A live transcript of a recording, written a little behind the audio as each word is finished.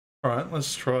All right,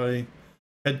 let's try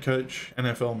head coach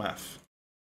NFL math.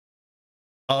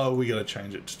 Oh, we got to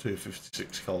change it to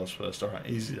 256 colors first. All right,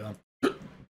 easy done.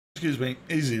 Excuse me,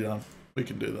 easy done. We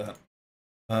can do that.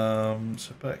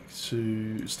 So back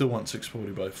to still want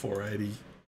 640 by 480.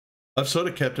 I've sort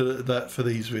of kept it at that for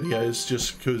these videos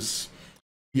just because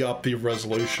you up the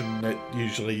resolution, it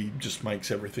usually just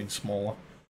makes everything smaller.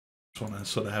 Just want to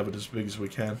sort of have it as big as we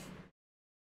can.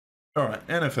 Alright,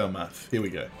 NFL math. Here we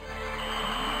go.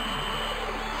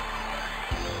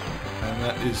 And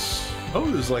that is... Oh,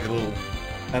 there's like a little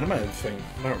animated thing.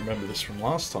 I don't remember this from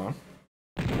last time.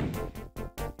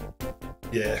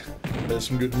 Yeah, there's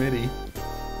some good MIDI.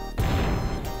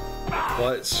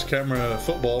 Lights, camera,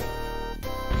 football.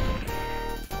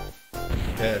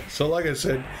 Yeah, so like I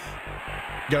said,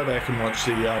 go back and watch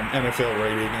the NFL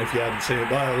rating if you hadn't seen it.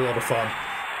 They had a lot of fun.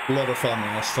 A lot of fun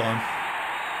last time.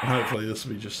 And hopefully this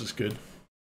will be just as good.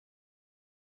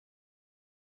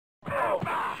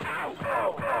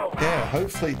 Yeah,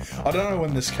 hopefully. I don't know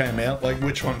when this came out, like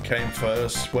which one came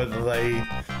first, whether they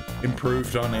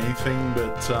improved on anything,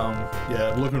 but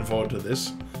yeah, looking forward to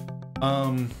this.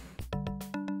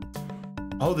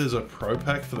 Oh, there's a pro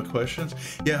pack for the questions.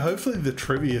 Yeah, hopefully the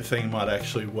trivia thing might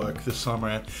actually work this time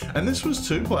around. And this was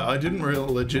 2-player. I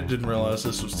legit didn't realize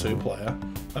this was 2-player.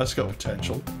 That's got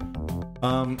potential.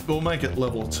 We'll make it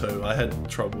level 2. I had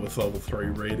trouble with level 3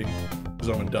 reading because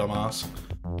I'm a dumbass.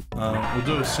 We'll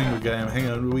do a single game. Hang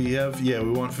on, we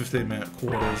want 15-minute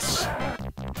quarters.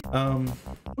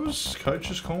 What was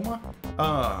coach's corner?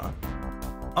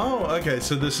 Oh, okay,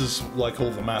 so this is like all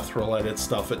the math-related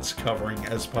stuff it's covering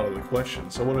as part of the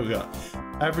question. So what do we got?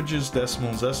 Averages,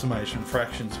 decimals, estimation,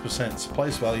 fractions, percents,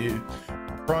 place value,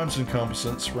 primes and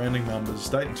composites, rounding numbers,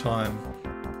 date and time.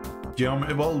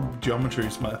 Geometry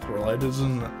is math-related,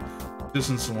 isn't it?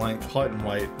 Distance and length, height and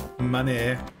weight,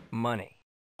 money. Money.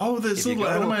 Oh, there's little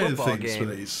animated things for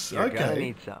these. You're gonna Okay.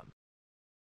 need some.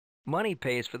 Money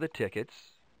pays for the tickets.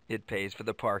 It pays for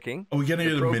the parking. Are we going to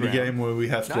get a mini game where we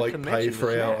have to like pay for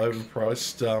our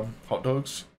overpriced hot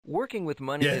dogs? Working with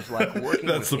money is like working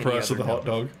that's with the price of the hot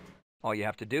dog. All you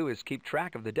have to do is keep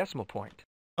track of the decimal point.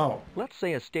 Oh. Let's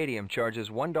say a stadium charges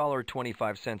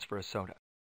 $1.25 for a soda.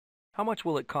 How much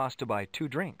will it cost to buy 2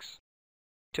 drinks?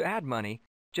 To add money,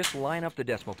 just line up the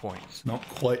decimal points. Not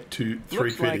quite $3.50,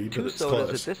 Looks like but 2 it's sodas close.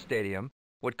 at this stadium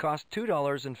would cost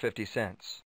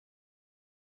 $2.50.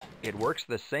 It works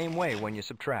the same way when you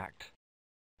subtract.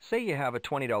 Say you have a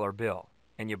 $20 bill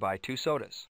and you buy 2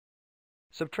 sodas.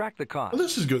 Subtract the cost. Well,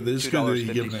 this is good. This is good that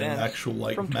you give an actual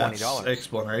like math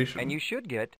explanation. And you should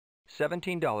get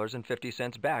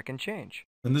 $17.50 back in change.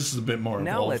 And this is a bit more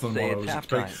involved than what I was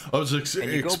expecting. I was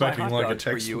expecting like a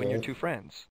text for you and your 2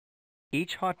 friends.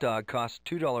 Each hot dog costs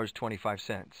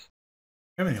 $2.25.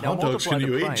 How many hot dogs can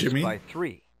you eat, Jimmy? By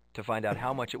 3 to find out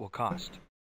how much it will cost.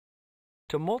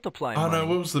 To multiply money, no,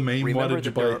 what was the meme? Why did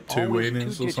you buy 2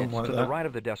 wieners or something like that? To the right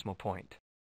of the decimal point.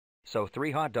 So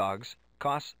 3 hot dogs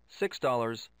costs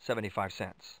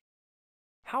 $6.75.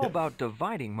 How about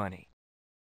dividing money?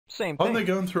 Same thing. Oh, they're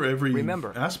going through every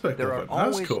aspect there of are it.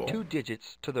 That's always cool. 2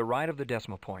 digits to the right of the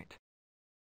decimal point.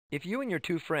 If you and your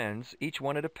 2 friends each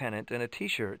wanted a pennant and a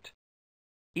t-shirt,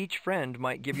 each friend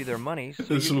might give you their money so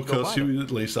this you will can go cost buy you them.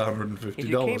 at least $150. If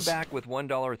you came back with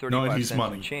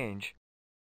 $1.35 in change,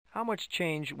 how much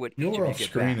change would each of you You're off get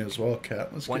screen back? as well,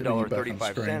 Kat. Let's get you back on screen.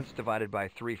 $1.35 divided by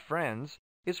 3 friends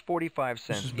is 45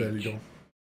 cents each.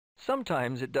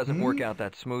 Sometimes it doesn't work out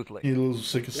that smoothly. You're a little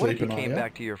sick of sleeping, what if you came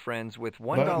back to your friends with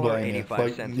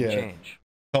 $1.85 in change?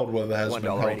 Cold weather has been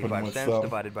helping with $1.85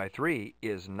 divided by 3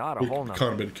 is not a whole number.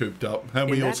 Kind of been cooped up.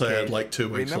 And we also had like 2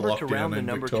 weeks of lockdown in Victoria. Remember to round the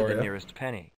number to the nearest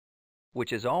penny,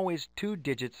 which is always 2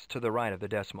 digits to the right of the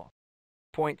decimal.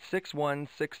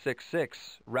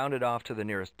 0.61666 rounded off to the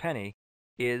nearest penny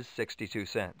is 62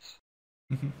 cents.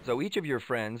 So each of your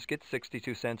friends gets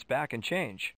 62 cents back in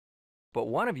change, but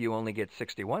one of you only gets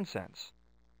 61 cents.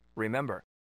 Remember,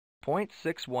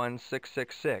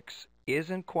 0.61666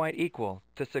 isn't quite equal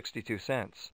to 62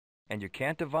 cents, and you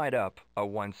can't divide up a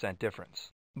 1 cent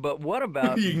difference. But what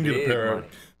about you can get a pair of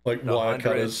like wire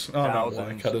cutters. Oh, not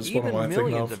wire cutters. What am I thinking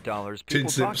millions of? of dollars people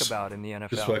talk about in the NFL.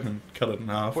 Just fucking cut it in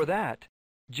half. For that,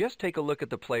 just take a look at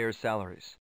the players'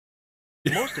 salaries.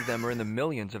 Most of them are in the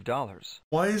millions of dollars.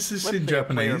 Why is this Let's in say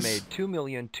Japanese? A player made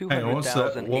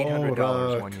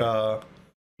 $2,200,800 one year.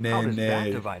 How does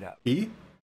that divide up?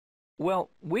 Well,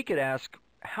 we could ask,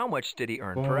 how much did he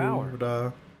earn per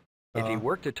hour? If he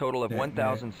worked a total of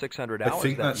 1,600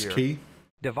 hours that year, key.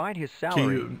 Divide his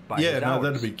salary by his hours,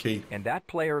 that'd be key. And that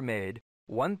player made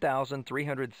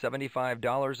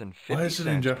 $1,375.50 Why is it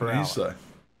in Japanese per hour. though?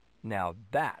 Now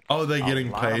that's they're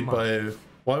getting paid by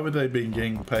Why would they be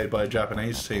getting paid by a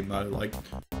Japanese team though? Like,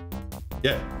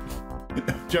 yeah,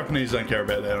 Japanese don't care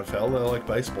about the NFL. They like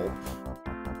baseball.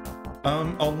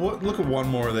 I'll look at one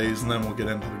more of these and then we'll get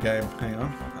into the game. Hang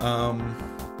on.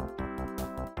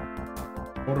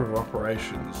 Order of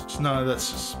operations. No,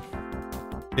 that's just,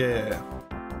 yeah.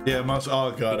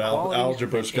 Oh god,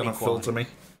 algebra's gonna filter me.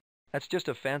 That's just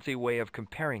a fancy way of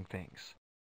comparing things.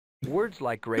 Words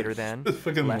like greater than, less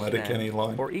than,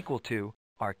 or equal to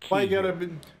are key. Why you gotta be...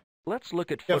 Let's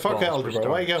look at football. Fuck algebra.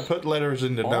 Why you gotta put letters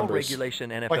into numbers? All regulation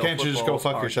NFL Why can't you just go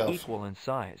fuck yourself? Equal in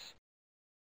size.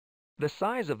 The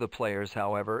size of the players,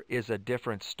 however, is a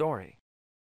different story.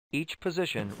 Each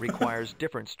position requires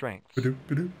different strengths.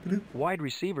 Wide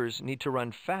receivers need to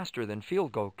run faster than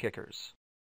field goal kickers,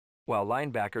 while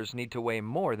linebackers need to weigh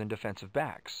more than defensive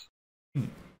backs.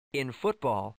 In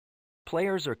football,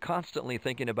 players are constantly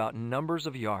thinking about numbers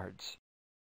of yards.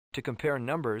 To compare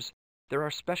numbers, there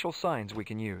are special signs we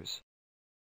can use.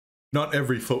 Not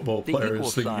every football player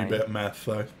is thinking about math,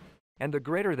 though. And the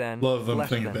greater than, a lot of them less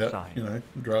think than about, sign. you know,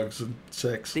 drugs and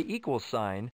sex. The equal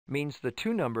sign means the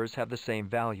two numbers have the same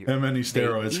value. How many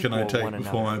steroids can I take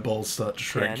before my balls start to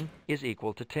shrink? 10 is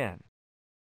equal to 10.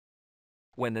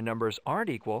 When the numbers aren't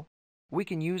equal, we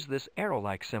can use this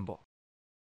arrow-like symbol.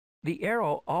 The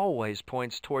arrow always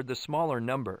points toward the smaller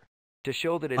number to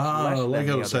show that it's less than like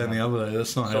the I was saying the other day,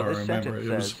 that's not how I remember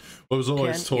it. I was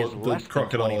always taught the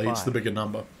crocodile eats the bigger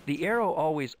number. The arrow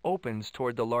always opens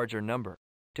toward the larger number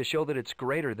to show that it's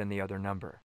greater than the other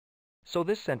number. So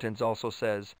this sentence also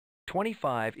says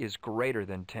 25 is greater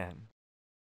than 10.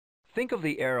 Think of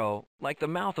the arrow like the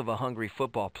mouth of a hungry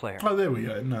football player. Oh, there we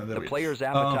go. No, the player's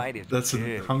appetite is that's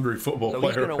big. A hungry football so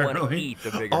player, he's going to want to apparently. eat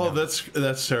the bigger Oh, number.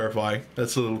 that's terrifying.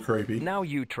 That's a little creepy. Now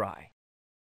you try.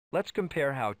 Let's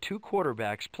compare how two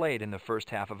quarterbacks played in the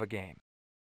first half of a game.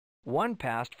 One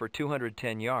passed for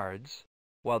 210 yards,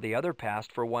 while the other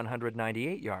passed for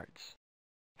 198 yards.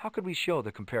 How could we show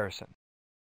the comparison?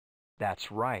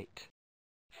 That's right.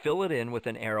 Fill it in with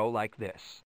an arrow like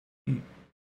this.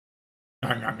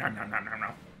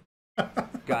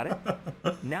 Got it?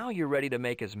 Now you're ready to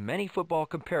make as many football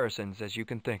comparisons as you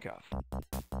can think of.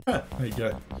 There you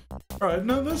go. All right,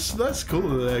 no, that's cool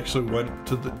that they actually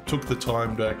took the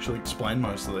time to actually explain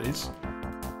most of these.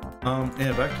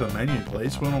 Yeah, back to the menu,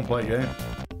 please. We want to play a game,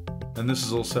 and this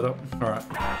is all set up. All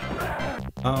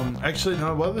right. Actually,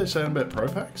 no. What are they saying about Pro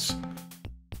Packs?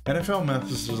 NFL Math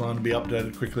is designed to be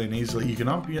updated quickly and easily. You can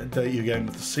update your game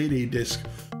with a CD, disc,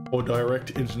 or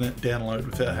direct internet download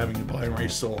without having to buy and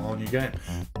reinstall a whole new game.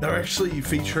 They're actually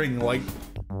featuring like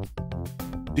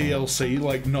DLC,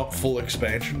 like not full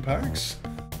expansion packs.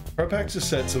 Pro Packs are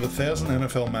sets of 1,000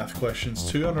 NFL Math questions,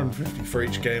 250 for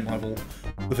each game level,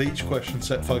 with each question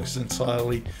set focused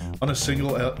entirely on a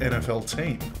single NFL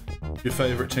team. If your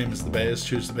favorite team is the Bears,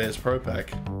 choose the Bears Pro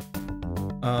Pack.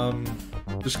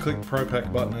 Just click the Pro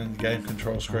Pack button in the game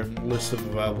control screen, list of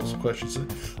available questions.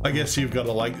 I guess you've got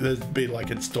to like, there'd be like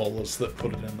installers that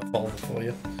put it in the folder for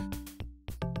you.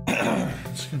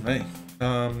 Excuse me.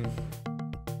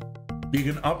 You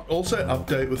can also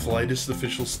update with the latest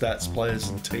official stats, players,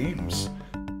 and teams.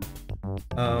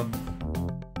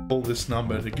 Call this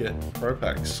number to get Pro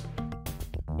Packs,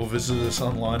 or visit us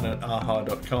online at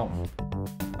aha.com.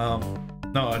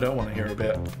 No, I don't want to hear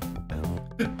about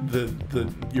the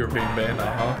European band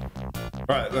Aha.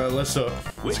 Alright, let's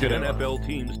get in. NFL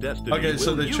team's destiny. Okay,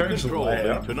 so they changed the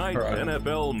layout. Tonight's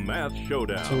NFL Math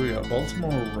Showdown. So we got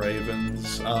Baltimore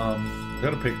Ravens. We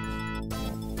gotta pick.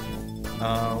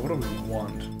 What do we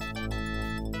want?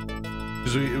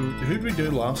 Because who'd we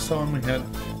do last time? We had.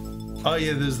 Oh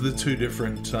yeah, there's the two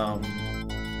different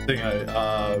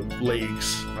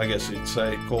leagues, I guess you'd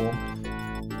say, call them.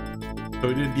 So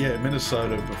we did, yeah,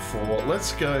 Minnesota before.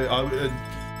 Let's go. I've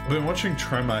been watching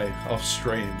Treme off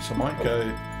stream, so I might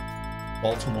go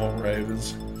Baltimore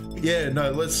Ravens. Yeah,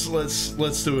 no, let's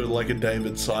do it like a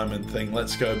David Simon thing.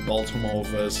 Let's go Baltimore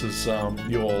versus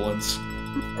New Orleans.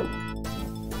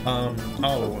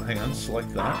 Oh, hang on,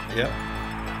 select that. Yep.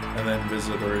 And then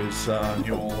visitor is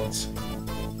New Orleans.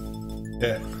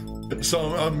 Yeah.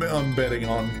 So I'm betting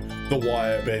on The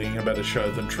Wire being a better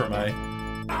show than Treme.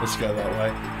 Let's go that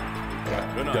way.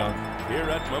 Right, tonight, done. Here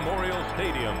at Memorial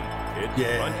Stadium, it's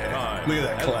crunch time. Look at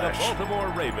that clash. As the Baltimore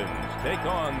Ravens take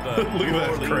on the Look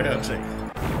at that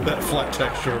crowd. That flat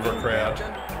texture of a crowd.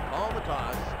 On the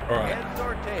toss. Alright. Heads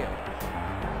or tails.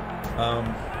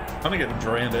 Kind of getting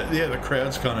drowned out. Yeah, the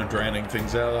crowd's kind of drowning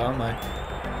things out, aren't they?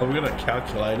 Oh, we got a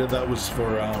calculator. That was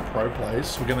for pro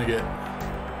plays. We're going to get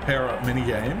power up mini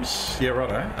games. Yeah,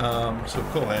 righto. So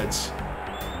call heads.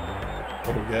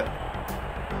 What do we get?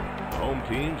 Home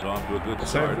team's off to a good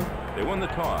start. They won the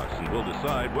toss and will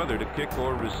decide whether to kick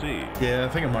or receive. Yeah, I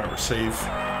think I might receive.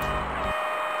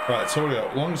 Right, so we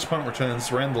got longest punt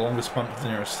returns, ran the longest punt to the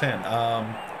nearest 10.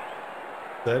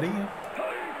 30?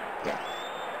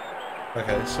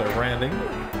 Okay, so rounding.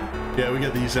 Yeah, we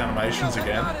get these animations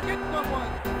again.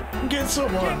 Get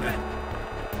someone!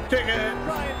 Kick it!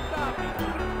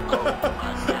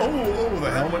 Oh, the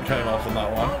helmet came off on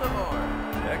that one.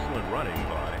 Excellent running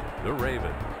by the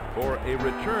Ravens for a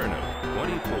return of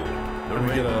 24. The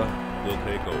Ravens will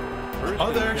take over.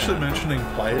 Oh, they're actually mentioning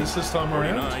players this time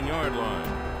around? 49-yard line.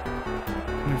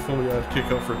 24-yard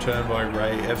kickoff return by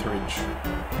Ray Etheridge.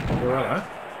 Alright,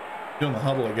 doing the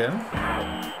huddle again.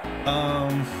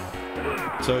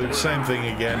 So same thing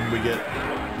again, we get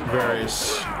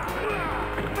various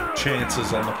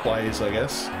chances on the plays, I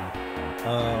guess.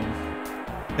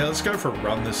 Yeah, let's go for a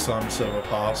run this time instead of a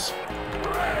pass.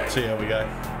 See how we go.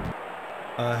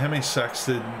 How many sacks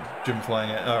did Jim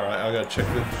Flanagan? Alright, I gotta check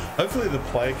them. Hopefully the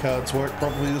play cards work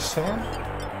properly this time.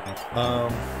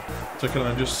 So can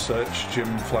I just search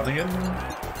Jim Flanagan?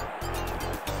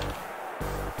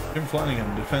 Jim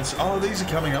Flanagan, defense. Oh, these are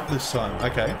coming up this time.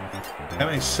 Okay. How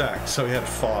many sacks? So he had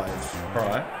 5.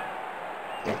 Alright.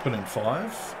 I'll put in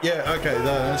 5. Yeah, okay,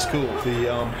 that's cool.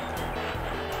 The,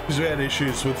 because we had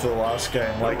issues with the last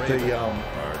game, like the,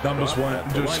 numbers weren't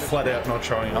just flat out not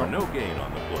showing up. No gain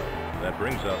on the play. That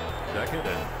brings up 2nd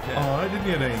and 10. Oh, I didn't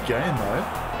get any gain though.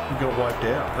 We got wiped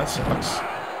out. That sucks.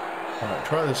 Alright,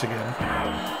 try this again.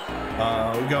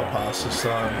 We got past this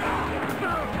time.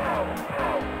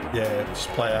 Yeah, just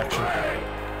play action.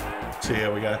 See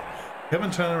how we go. Kevin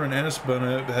Turner and Ennis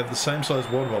Burner have the same size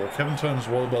water bottle. Kevin Turner's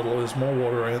water bottle is more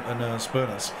water than Ennis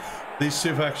Burner's. These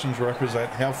two factions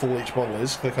represent how full each bottle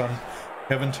is. Click on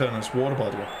Kevin Turner's water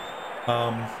bottle.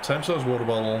 Same size water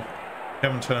bottle.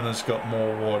 Kevin Turner's got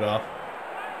more water.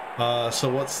 So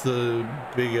what's the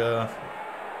bigger...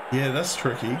 Yeah, that's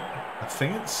tricky. I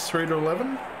think it's 3 to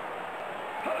 11?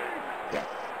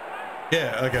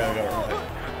 Yeah, okay, I got it right.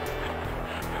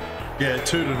 Yeah,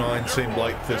 2 to 9 seemed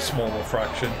like the smaller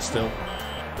fraction still.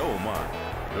 Goal mark.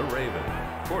 The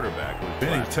Ravens. Quarterback was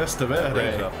Vinny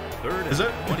Testaverde. Is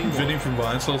that Vinny from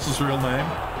Sandals' real name?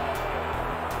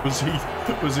 Was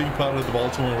he part of the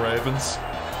Baltimore Ravens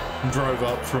and drove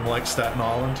up from like Staten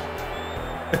Island?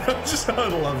 I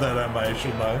love that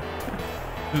animation though.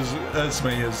 That's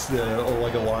me as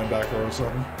like a linebacker or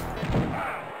something.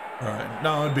 Alright,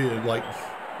 no, I'd be a, like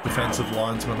defensive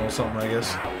linesman or something, I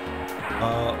guess.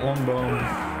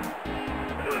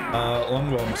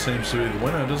 Longbomb seems to be the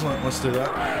winner, doesn't it? Let's do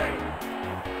that.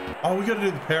 Oh, we got to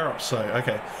do the pair-ups, so,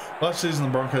 okay. Last season,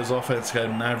 the Broncos offense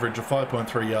gained an average of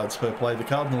 5.3 yards per play. The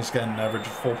Cardinals gained an average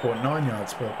of 4.9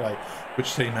 yards per play.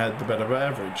 Which team had the better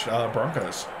average?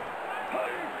 Broncos.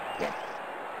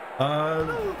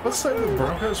 Let's say the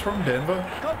Broncos from Denver.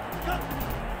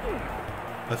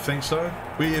 I think so.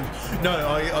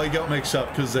 I got mixed up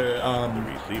because there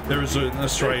is an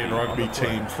Australian rugby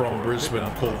team from Brisbane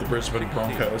called the Brisbane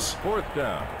Broncos.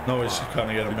 I always kind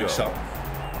of get them mixed up.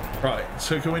 Right,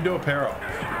 so can we do a pair up?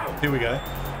 Here we go.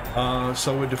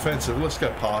 So we're defensive. Let's go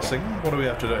passing. What do we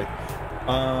have to do?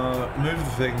 Move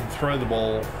the thing, throw the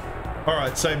ball. All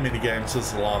right, same mini games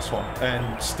as the last one,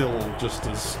 and still just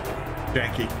as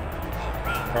janky.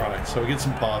 All right, so we get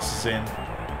some passes in.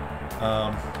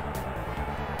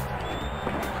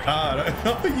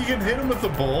 You can hit him with the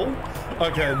ball?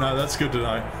 Okay, no, that's good to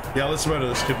know. Yeah, let's murder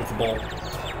this kid with the ball.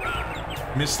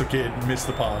 Miss the kid, miss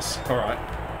the pass. Alright.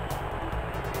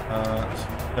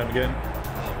 Then again.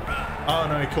 Oh,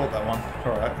 no, he caught that one.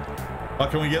 Alright. Oh,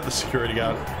 can we get the security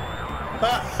guard?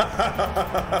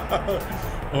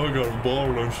 Oh, I got a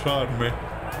ball inside me.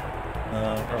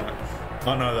 Alright.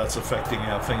 Oh, no, that's affecting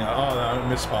our thing. Oh, no,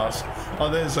 miss pass. Oh,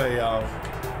 there's a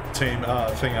team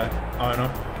owner.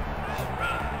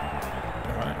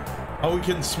 Oh, we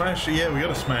can smash. Yeah, we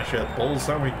gotta smash out balls,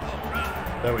 don't we?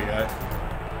 There we go.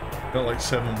 Got like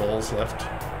 7 balls left.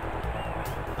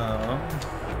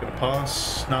 Gonna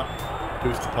pass. No,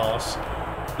 boost the pass.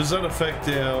 Does that affect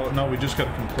our? No, we just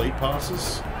gotta complete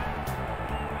passes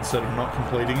instead of not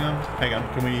completing them. Hang on,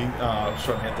 can we? I was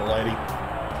trying to hit the lady.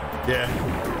 Yeah.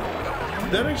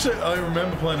 That actually, I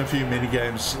remember playing a few mini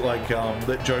games like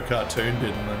that Joe Cartoon did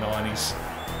in the 90s.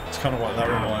 It's kind of what that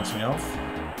reminds me of.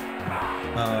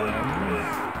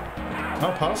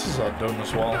 No passes are doing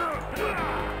as well.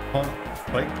 Punt,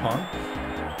 fake punt.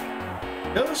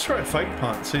 Yeah, let's try a fake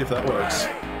punt, see if that works.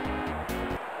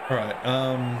 Alright,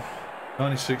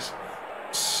 96.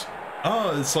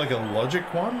 Oh, it's like a logic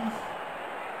one.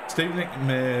 Steve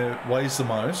McNair weighs the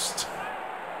most.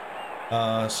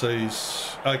 So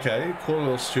he's okay.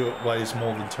 Cordell Stewart weighs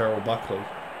more than Terrell Buckley.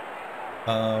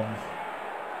 The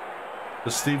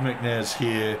Steve McNair's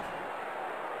here.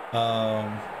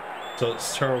 So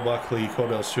it's Terrell Buckley,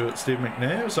 Cordell Stewart, Steve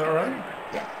McNair, is that right?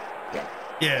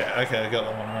 Yeah, okay, I got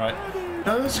that one right.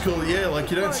 No, that's cool, yeah, like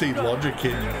you don't see logic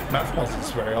in math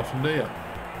puzzles very often, do you?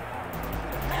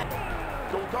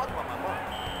 Don't talk about my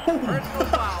mom. Personal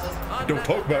foul. Don't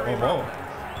talk about my mom.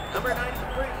 Number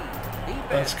 93. Defense.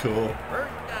 That's cool.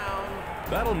 First down.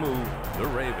 That'll move the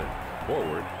Ravens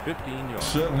forward 15 yards.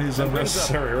 Certainly is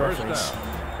unnecessary reference.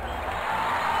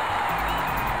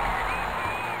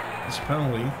 It's a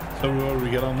penalty. So what do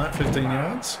we get on that? 15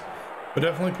 yards? We're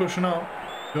definitely pushing up.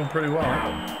 Doing pretty well.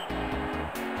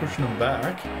 Pushing them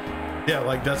back. Yeah,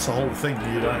 like that's the whole thing.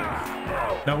 You don't.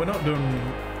 No, we're not doing.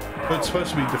 It's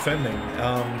supposed to be defending.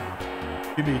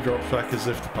 QB drops back as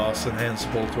if to pass and hands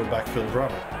the ball to a backfield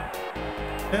runner.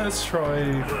 Yeah, let's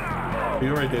try. We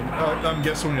already did. I'm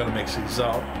guessing we're going to mix these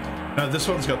up. No, this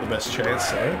one's got the best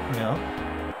chance though. Yeah.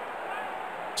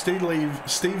 Steve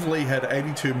Lee had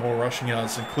 82 more rushing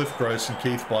yards than Cliff Gross and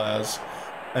Keith Byers,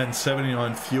 and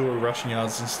 79 fewer rushing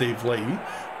yards than Steve Lee.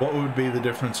 What would be the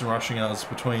difference in rushing yards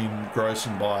between Gross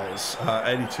and Byers?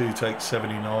 82 takes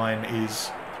 79 is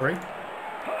 3.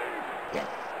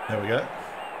 There we go.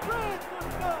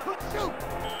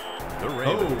 The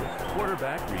Ravens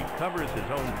quarterback recovers his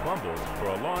own fumble for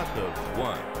a loss of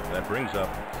 1. That brings up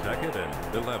 2nd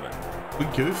and 11. We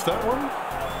goofed that one?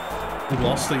 We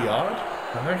lost a yard?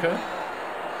 Okay.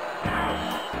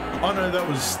 Oh no, that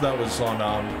was on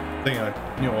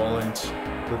New Orleans,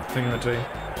 the Thingo team.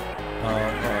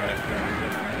 Alright.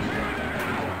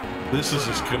 This is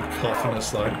just good confidence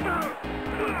though.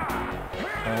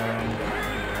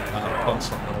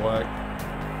 Punt's not gonna work.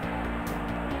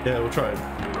 Yeah, we'll try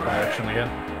play action again.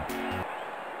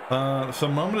 The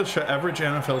thermometer show average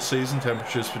NFL season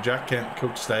temperatures for Jack Kent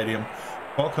Cook Stadium,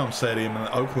 Qualcomm Stadium, and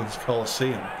Oakland's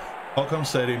Coliseum. Qualcomm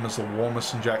Stadium is the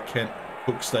warmest and Jack Kent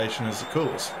Cook Station is the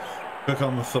coolest. Click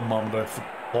on the thermometer for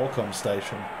Qualcomm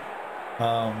Station.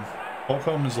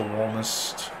 Qualcomm is the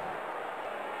warmest.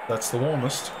 That's the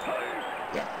warmest.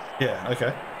 Yeah,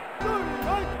 okay.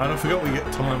 And I forgot we get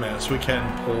timeouts, so we can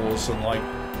pause and like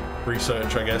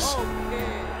research, I guess.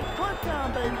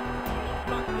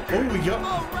 Oh, we got.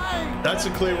 That's a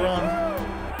clear run.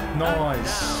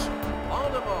 Nice.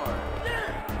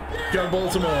 Go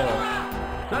Baltimore.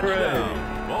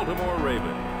 Touchdown, Baltimore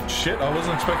Ravens. Shit, I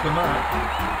wasn't expecting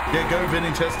that. Yeah, go Vinny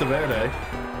Testaverde.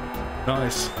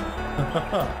 Nice.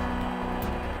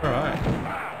 Alright.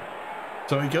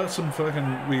 So we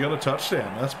got a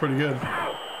touchdown. That's pretty good.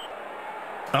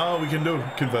 Oh, we can do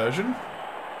a conversion?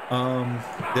 Yeah,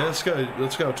 let's go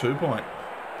 2-point.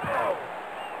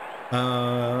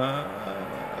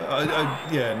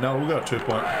 Yeah, no, we'll go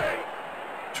 2-point.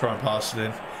 Try and pass it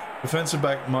in. Defensive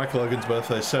back Mike Logan's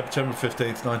birthday, September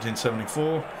 15th,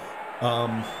 1974.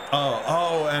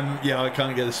 And yeah, I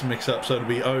can't get this mixed up, so it'll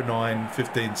be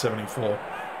 09-15-74.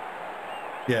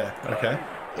 Yeah, okay.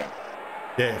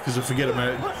 Yeah, because if we get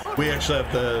them, we actually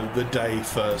have the day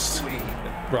first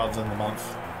rather than the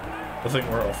month. I think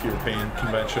we're off European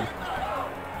convention.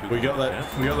 We got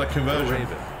that conversion.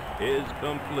 Is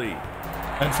complete.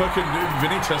 And fucking dude,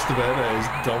 Vinny Testaverde is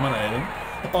dominating.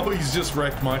 Oh, he's just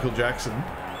wrecked Michael Jackson.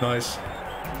 Nice.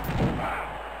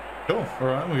 Cool.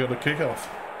 Alright, we got a kickoff.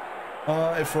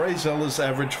 If Ray Zeller's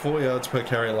averaged 4 yards per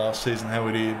carry last season, how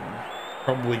would he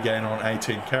probably gain on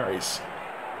 18 carries?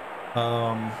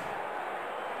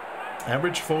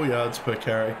 Average 4 yards per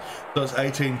carry. So it's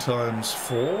 18 times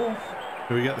 4.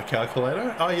 Do we get the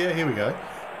calculator? Oh yeah, here we go.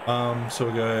 So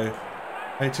we go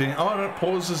 18. Oh, and it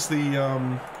pauses the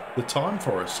time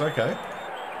for us. Okay.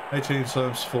 18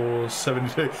 times 4,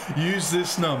 72. Use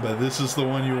this number. This is the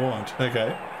one you want.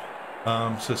 Okay.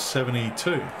 So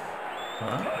 72.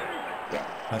 Alright.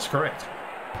 That's correct.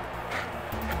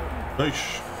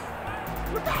 Boosh.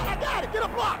 I got it. Get a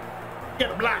block.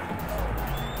 Get a block.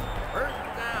 First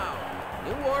down.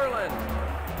 New Orleans.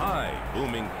 High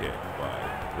booming kick by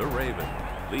the Ravens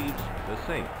leaves the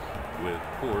Saints with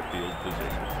poor field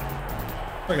position.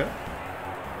 Okay.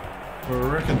 Well, I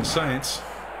reckon the Saints,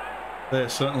 they're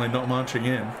certainly not marching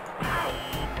in.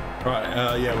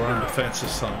 Right, yeah, we're on defense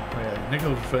this time. Yeah,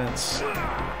 nickel defense,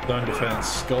 zone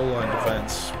defense, goal line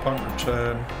defense, punt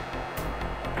return,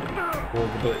 or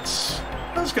the blitz.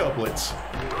 Let's go blitz.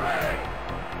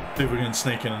 See if we can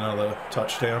sneak in another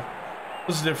touchdown.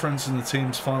 What's the difference in the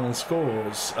team's final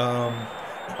scores?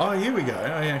 Oh, here we go.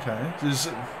 Oh, yeah, okay.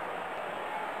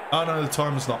 Oh no, the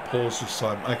timer's not paused this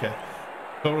time. Okay.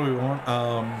 What do we want?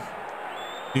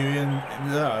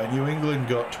 New England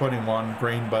got 21.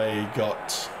 Green Bay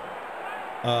got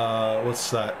what's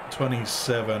that?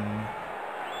 27.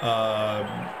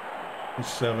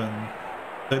 7,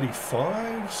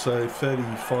 35. So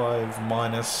 35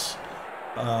 minus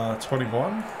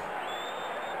 21.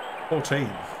 14.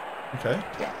 Okay.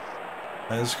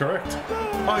 That is correct.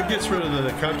 Oh, it gets rid of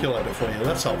the calculator for you.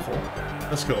 That's helpful.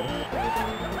 That's cool.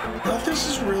 Oh, this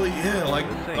is really, yeah, like,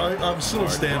 I'm still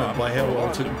astounded by how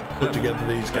well put together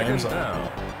these games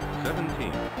are.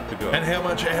 17 to go. And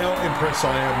how impressed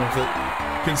I am with it,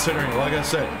 considering, like I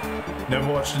said, never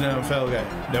watched an NFL game,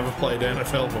 never played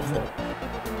NFL before.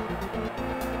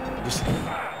 Just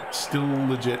still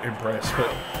legit impressed,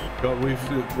 but God, we're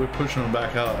pushing them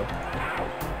back hard.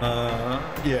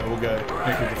 Yeah, we'll go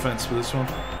nickel defense for this one.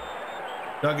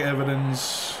 Doug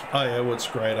Evans. Oh yeah, what's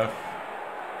greater?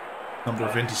 Number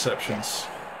of interceptions.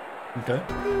 Okay.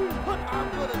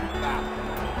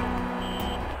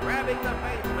 Grabbing the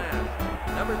face mask.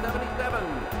 Number 77.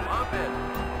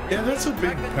 Offense. Yeah, that's a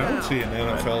big penalty in the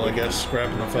NFL, I guess,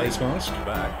 grabbing the face mask.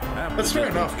 That's fair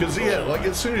enough, because yeah, like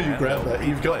as soon as you grab that,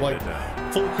 you've got like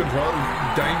full control.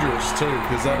 Dangerous too,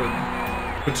 because that would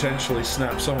potentially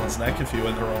snap someone's neck if you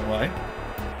went the wrong way.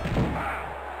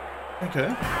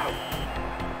 Okay.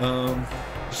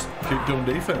 Just keep doing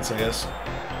defense, I guess.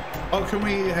 Oh, can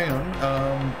we hang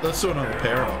on? Let's do another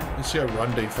pair up. Let's go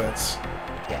run defense.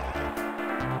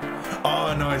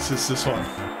 Oh, nice, it's this one.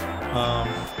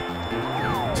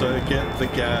 So get the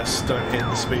gas, don't hit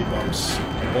the speed bumps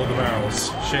or the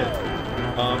barrels. Shit.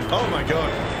 Oh my god.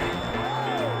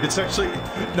 It's actually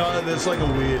no. There's like a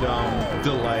weird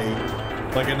delay,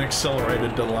 like an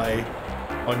accelerated delay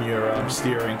on your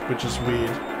steering, which is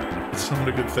weird. It's not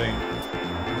a good thing.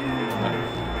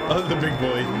 Oh, the big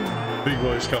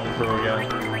boy's coming through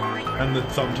again, and the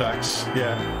thumbtacks.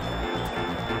 Yeah.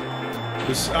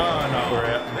 Just no, we're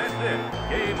out. That's it.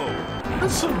 Game over.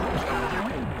 That's some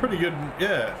pretty good.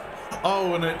 Yeah.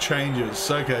 Oh, and it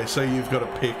changes. Okay, so you've got to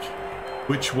pick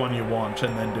which one you want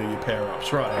and then do your pair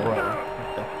ups. Right. Okay.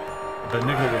 The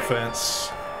nickel defense.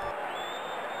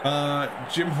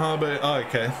 Jim Harbaugh. Oh,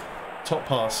 okay. Top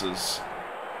passes.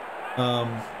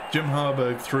 Jim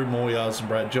Harbaugh threw more yards than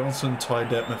Brad Johnson. Ty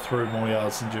Detmer threw more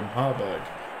yards than Jim Harbaugh.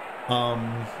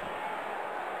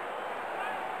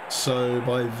 So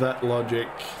by that logic,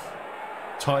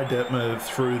 Ty Detmer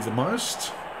threw the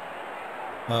most.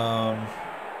 And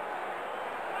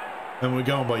we're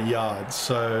going by yards,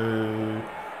 so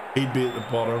he'd be at the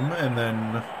bottom, and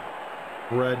then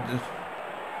Red.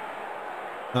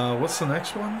 What's the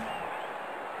next one?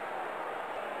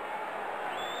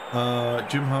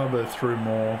 Jim Harbaugh threw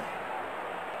more.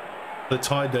 The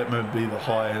Ty Detmer would be the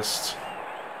highest.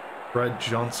 Brad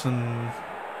Johnson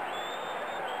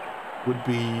would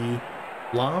be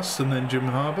last, and then Jim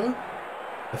Harbaugh.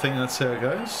 I think that's how it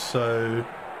goes. So,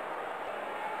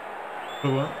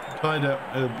 Ty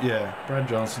Detmer, yeah, Brad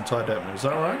Johnson, Ty Detmer. Is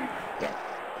that right? Yeah.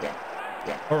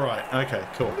 All right. Okay.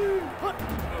 Cool.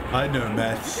 I know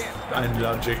maths and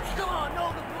logic.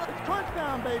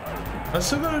 I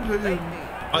still gotta do.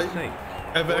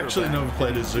 I've actually never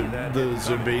played the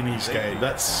Zumbinis game.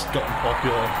 That's gotten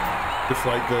popular with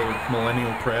like the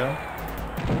millennial crowd.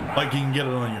 Like you can get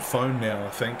it on your phone now, I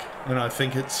think, and I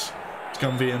think it's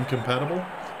become VM compatible.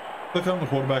 Click on the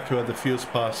quarterback who had the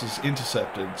fewest passes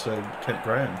intercepted, so Kent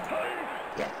Graham.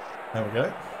 There we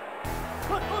go.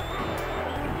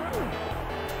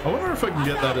 I wonder if I can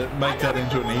get that, make that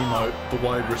into an emote, the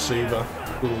wide receiver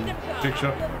little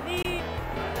picture.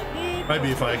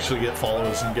 Maybe if I actually get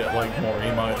followers and get like more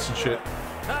emotes and shit,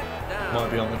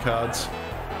 might be on the cards.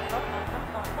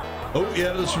 Oh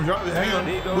yeah, there's some drive. Hang on,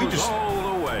 we just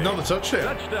another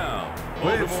touchdown.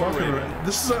 We're fucking.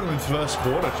 This is only the first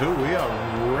quarter too. We are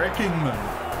wrecking them.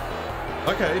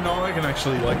 Okay, now I can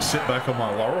actually like sit back on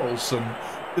my laurels, and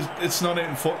it's not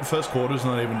even first quarter's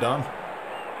not even done.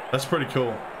 That's pretty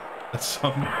cool. That's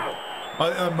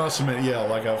I must admit, yeah,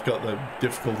 like I've got the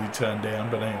difficulty turned down,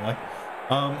 but anyway.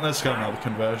 Let's go another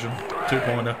conversion.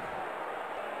 2-pointer.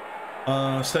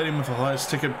 Stadium with the highest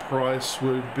ticket price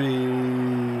would be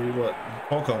what?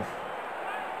 Qualcomm.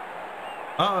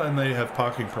 Ah, and they have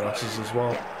parking prices as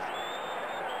well.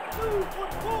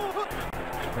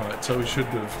 Right, so we should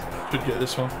get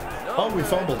this one. Oh, we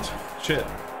fumbled. Shit.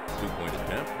 2-point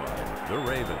attempt by the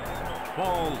Ravens.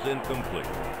 Falls incomplete.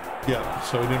 Yeah,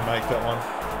 so we didn't make that one.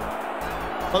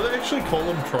 Oh, they actually call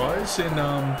them tries in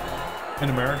an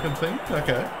American thing?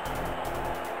 Okay.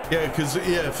 Yeah, because,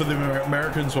 yeah, for the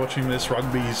Americans watching this,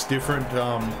 rugby is different.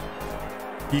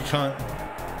 You can't...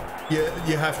 Yeah,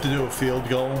 you have to do a field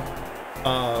goal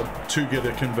to get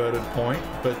a converted point,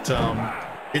 but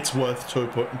it's worth 2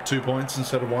 points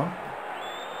instead of 1.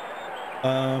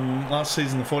 Last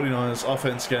season, the 49ers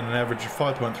offense gained an average of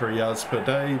 5.3 yards per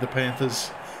day. The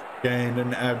Panthers gained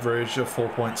an average of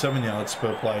 4.7 yards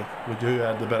per play. We do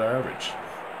had the better average.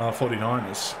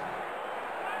 49ers.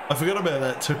 I forgot about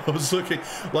that too. I was looking,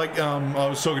 like, I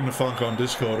was talking to Funk on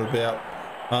Discord about,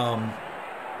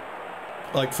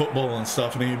 like, football and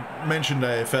stuff, and he mentioned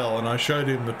AFL, and I showed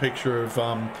him the picture of,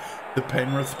 the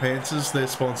Penrith Panthers. They're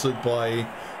sponsored by,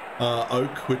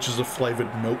 Oak, which is a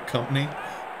flavoured milk company.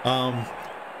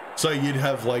 So you'd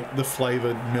have, like, the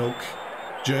flavoured milk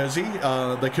jersey.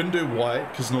 They couldn't do white,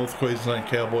 because North Queensland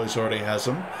Cowboys already has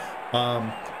them.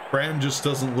 Brown just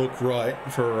doesn't look right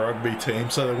for a rugby team,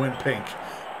 so they went pink.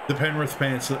 The Penrith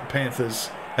Panthers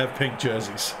have pink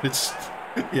jerseys. It's,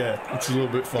 yeah, it's a little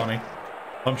bit funny.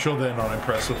 I'm sure they're not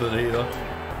impressed with it either.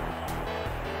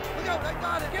 Look out, I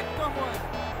got it. Get someone.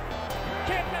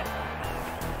 Can't get.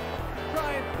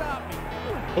 Try and stop me.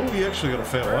 Oh, he actually got a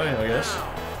fair way, I guess.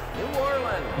 New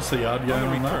Orleans. What's the yard gain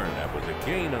on that? That was a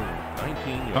gain of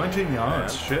 19 yards. 19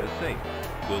 yards, And shit. The Saints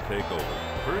will take over.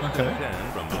 First Okay. and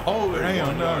 10 from the Oh, hang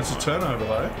on, no, 31-yard it's a line. turnover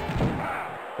though.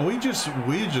 We just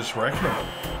wrecked them.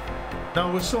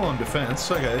 No, we're still on defense.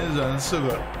 Okay, still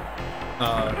got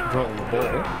control of the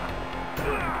ball.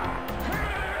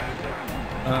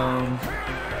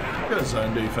 Got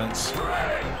zone defense.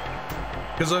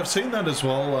 Because I've seen that as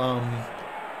well.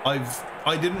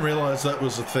 I didn't realize that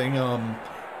was a thing.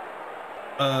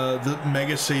 The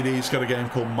Mega CD's got a game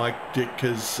called Mike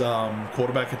Ditka's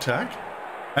quarterback attack,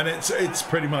 and it's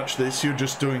pretty much this. You're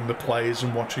just doing the plays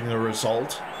and watching the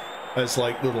result as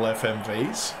like little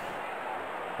FMVs.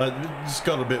 It's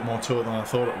got a bit more to it than I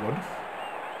thought it would.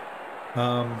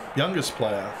 Youngest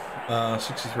player,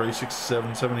 63,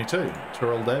 67, 72.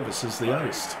 Terrell Davis is the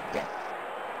youngest.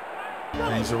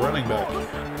 And he's a running back.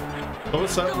 So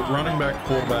what's that? Running back,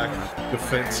 quarterback,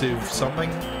 defensive something?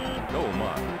 No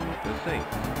mark. The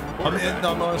Saints. I mean,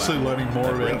 I'm honestly learning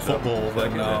more about football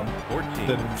than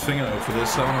Thingo for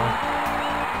this, aren't I?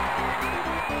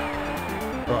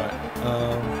 Right.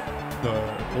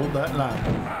 Hold that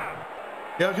line.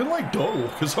 Yeah, I can like dawdle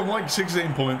because I'm like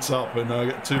 16 points up and I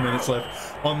got 2 minutes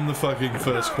left on the fucking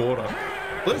first quarter.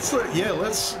 Let's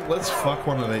fuck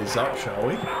one of these up, shall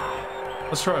we?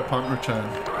 Let's try a punt return.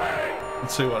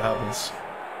 Let's see what happens.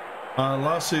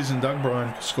 Last season, Doug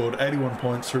Bryan scored 81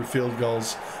 points through field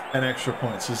goals and extra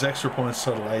points. His extra points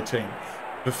total 18.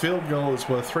 The field goal is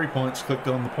worth 3 points. Click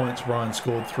on the points Bryan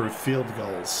scored through field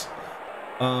goals.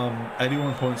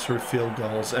 81 points through field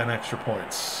goals and extra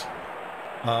points.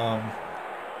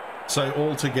 So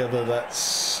altogether,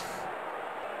 that's...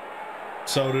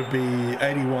 So it would be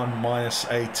 81 minus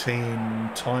 18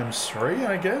 times 3,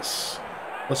 I guess?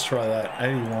 Let's try that.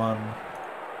 81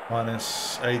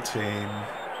 minus 18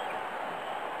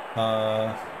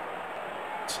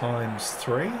 times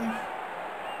 3?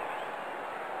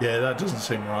 Yeah, that doesn't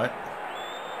seem right.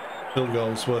 Field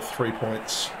goals worth 3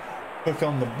 points. Click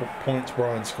on the points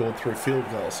Bryan scored through field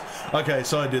goals. Okay,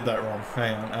 so I did that wrong.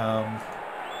 Hang on.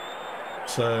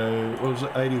 So, what was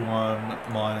it? 81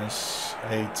 minus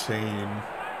 18.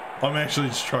 I'm actually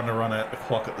just trying to run out the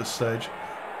clock at this stage.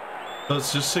 So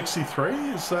it's just 63,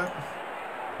 is that?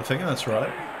 I think that's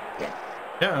right.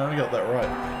 Yeah, I got that right.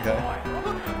 Okay.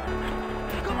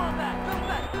 Come on back.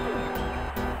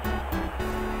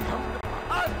 Come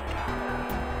back.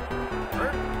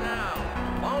 First down.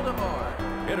 Baltimore.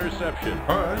 Interception.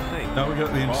 Alright, now we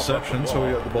got the interception, so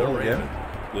we got the ball again.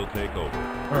 We'll take over.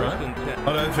 Alright. First and 10.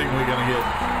 I don't think we're going to get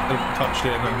a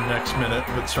touchdown in the next minute,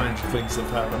 but stranger things have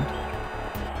happened.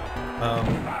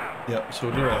 Yep, so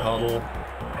we'll do a huddle.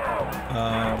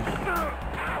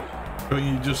 Can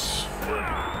you just...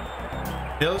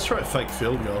 Yeah, let's try a fake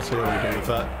field goal, see how we do with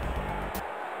that.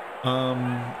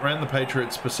 Ran the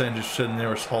Patriots percentage to the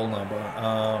nearest whole number.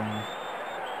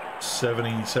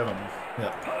 77.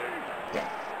 Yep.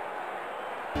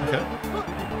 Okay.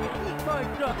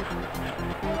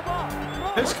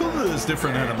 It's cool that there's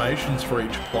different animations for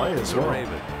each play as The well.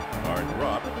 Ravens are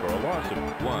dropped for a loss of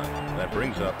 1. That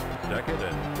brings up 2nd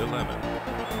and 11.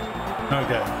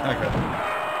 Okay.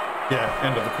 Yeah,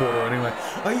 end of the quarter anyway.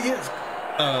 Oh yes,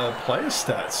 player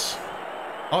stats.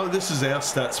 Oh, this is our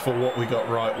stats for what we got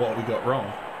right, what we got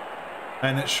wrong.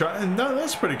 And it's showing, no,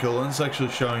 that's pretty cool. And it's actually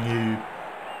showing you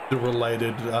the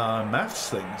related maths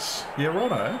things. Yeah,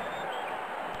 righto.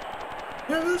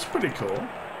 Yeah, that's pretty cool.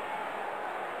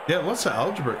 Yeah, lots of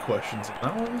algebra questions in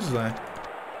that one, isn't there?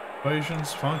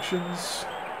 Equations, functions.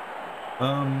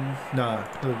 No,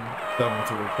 done with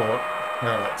the report.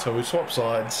 Alright, so we swap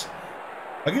sides.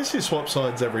 I guess you swap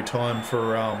sides every time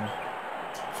for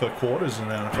quarters in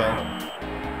NFL.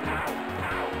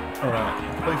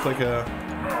 Alright, play flicker.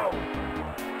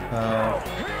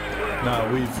 No,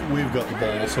 we've got the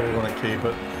ball, so we want to keep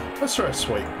it. Let's try a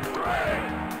sweep.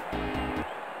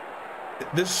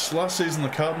 this last season, the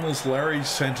Cardinals' Larry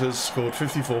Centers scored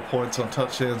 54 points on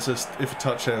touchdowns. If a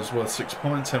touchdown is worth 6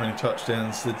 points, how many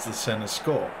touchdowns did the center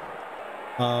score?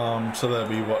 So that'd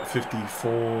be what,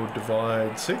 54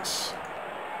 divide 6?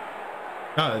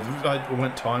 No, I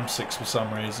went times 6 for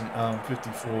some reason.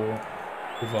 54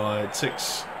 divide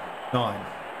 6, 9.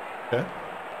 Okay.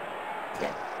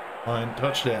 9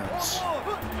 touchdowns.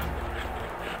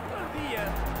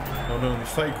 Not doing the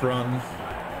fake run.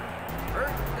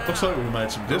 Looks like we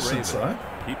made some distance though.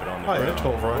 Keep it on the Oh yeah, ground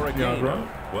 12 yard run.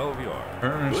 12 yards.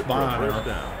 Ernest Good for a Bonner. first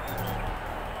down.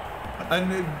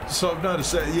 And so I've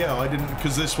noticed that, yeah, I didn't,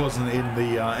 because this wasn't in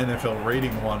the NFL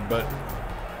reading one, but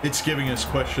it's giving us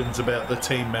questions about the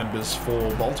team members for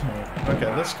Baltimore. Okay,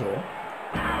 that's cool.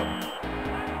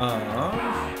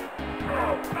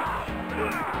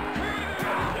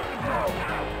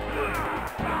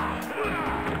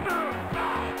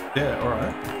 Yeah,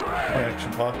 alright. Play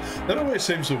action pass. That always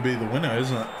seems to be the winner,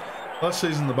 isn't it? Last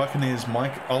season, the Buccaneers'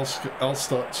 Mike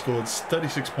Alstott scored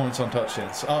 36 points on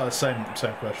touchdowns. Oh, same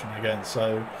question again.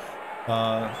 So,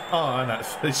 oh, I know.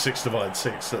 36 divided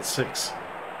 6. That's 6.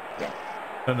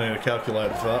 Don't need a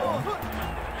calculator for that one.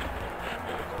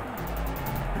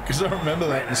 Because I remember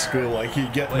that in school, like you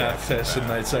get math tests and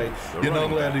they'd say you're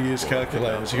not allowed to use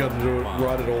calculators. You got to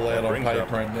write it all out on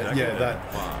paper, and yeah,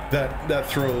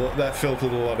 that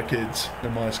filtered a lot of kids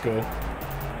in my school,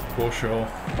 for sure.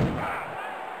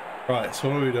 Right, so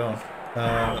what are we doing?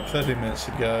 30 minutes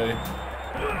to go.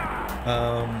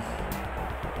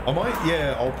 I might,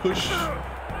 yeah, I'll push,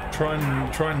 try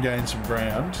and gain some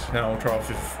ground, and I'll try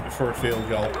for a field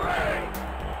goal.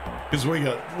 Because we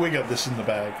got this in the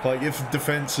bag. Like, if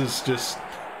defense is just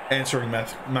answering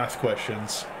math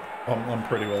questions, I'm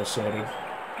pretty well sorted.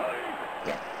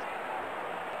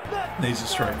 These are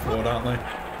straightforward, aren't they?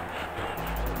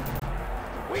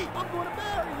 Wait, I'm going to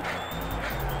bury you.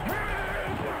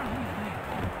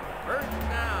 First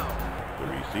down. The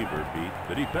receiver beat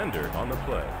the defender on the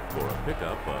play for a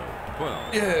pickup of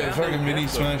 12. Yeah, fucking mini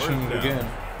smashing it again.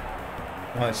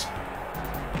 Nice.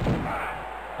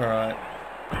 Alright.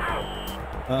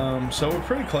 So we're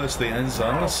pretty close to the end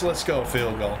zone. Let's go a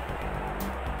field goal.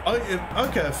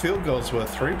 Okay, a field goal's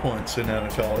worth 3 points in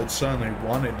NFL. It's only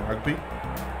 1 in rugby.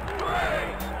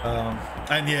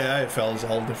 And yeah, AFL is a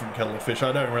whole different kettle of fish.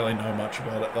 I don't really know much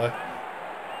about it though.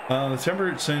 The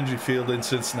temperature at Synergy Field in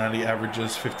Cincinnati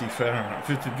averages 50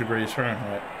 degrees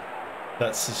Fahrenheit.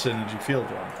 That's the Synergy Field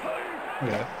one.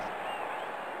 Okay.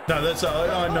 No, that's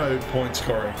I know point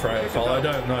scoring for AFL. I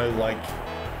don't know like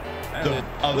the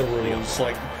other rules,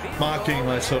 like marking.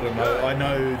 I sort of know. I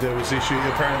know there was issue.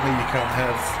 Apparently, you can't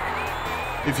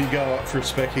have, if you go up for a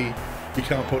specky, you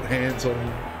can't put hands on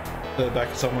the back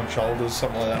of someone's shoulders,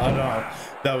 something like that. I don't know.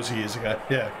 That was years ago.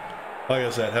 Yeah, like I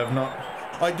said, have not.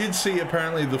 I did see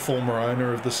apparently the former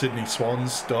owner of the Sydney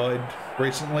Swans died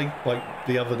recently, like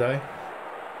the other day.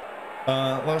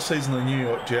 Last season, the New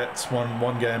York Jets won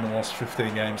 1 game and lost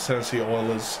 15 games. Tennessee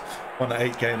Oilers won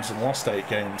 8 games and lost 8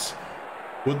 games.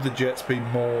 Would the Jets be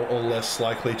more or less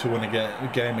likely to win a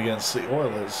game against the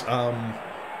Oilers?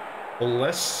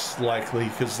 Less likely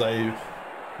because they...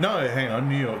 No, hang on.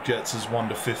 New York Jets is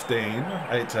 1-15,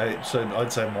 8-8. So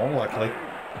I'd say more likely.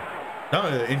 No,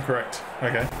 incorrect.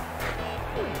 Okay.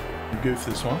 Goof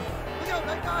this one. Look out,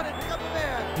 I got it. Pick up the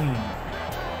man.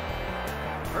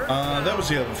 That was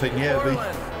the other thing. Yeah,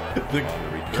 the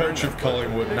coach of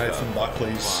Collingwood, Nathan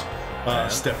Buckley's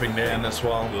stepping down as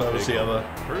well. That was the other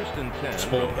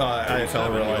sport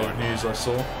AFL related news I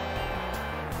saw.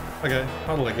 Okay,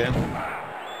 huddle again.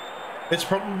 It's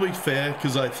probably fair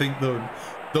because I think the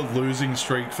losing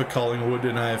streak for Collingwood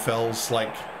in AFL's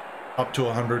like up to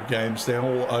 100 games now,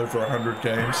 or over 100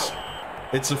 games.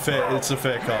 It's a fair call.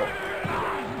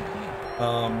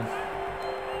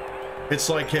 It's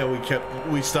like how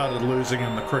we started losing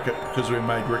in the cricket because we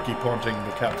made Ricky Ponting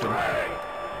the captain.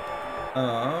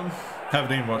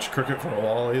 Haven't even watched cricket for a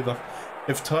while either.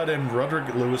 If tight end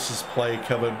Roderick Lewis's play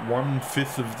covered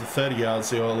 1/5 of the 30 yards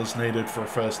the Oilers needed for a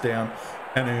first down,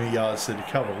 how many yards did he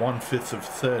cover? 1/5 of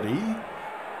 30.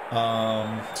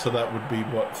 So that would be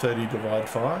what, 30 divide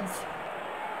 5?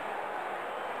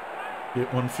 Yeah,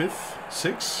 1/5?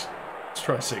 6? Let's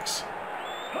try 6.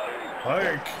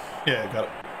 Like, yeah, got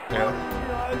it. Yeah.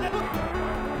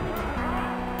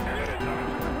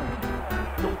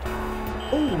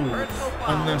 Ooh,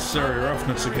 unnecessary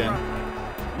roughness again.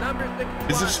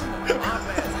 Is this...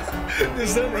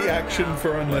 Is that the action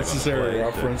for unnecessary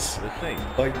roughness?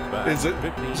 Like, is it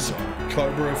just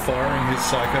Cobra firing his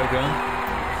psycho gun?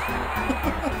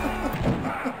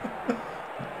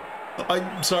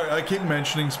 I'm sorry, I keep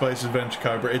mentioning Space Adventure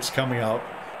Cobra. It's coming up.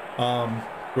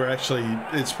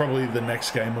 It's probably the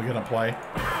next game we're going to play.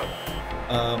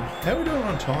 How are we doing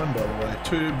on time, by the way?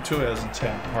 2 hours and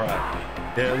 10. All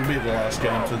right. Yeah, it'll be the last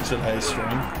game for today's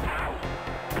stream.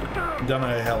 Don't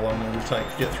know how long it'll take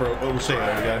to get through it, but we'll see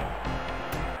how we go.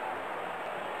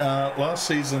 Last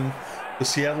season, the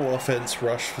Seattle offense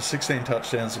rushed for 16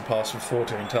 touchdowns and passed for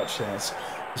 14 touchdowns.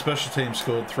 The special team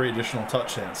scored 3 additional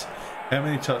touchdowns. How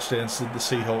many touchdowns did the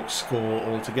Seahawks score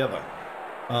altogether?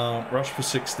 Rush for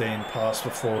 16, pass for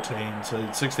 14,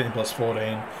 so 16 plus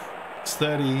 14. It's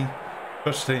 30.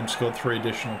 Special team scored 3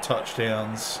 additional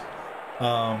touchdowns.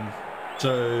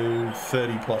 So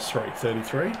 30 plus 3,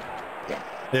 33?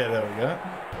 Yeah, there we go.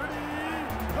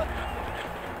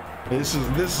 This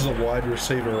is a wide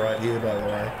receiver right here, by the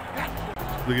way.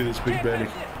 Look at this big belly.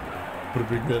 What a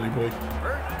big belly, boy.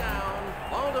 First down,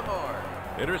 Baltimore.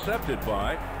 Intercepted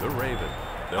by the Ravens.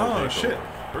 Oh, shit.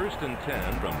 First and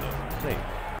 10 from the safe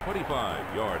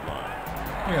 25-yard line.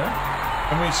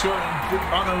 Yeah. And we scored.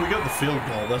 Oh, no, we got the field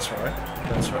goal. That's right.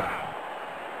 That's right.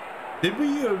 Did we?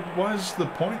 Why is the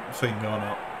point thing going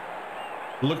up?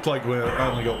 It looked like we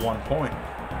only got 1 point.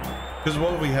 Because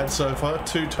what have we had so far?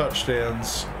 2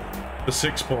 touchdowns for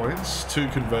 6 points, 2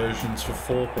 conversions for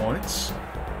 4 points.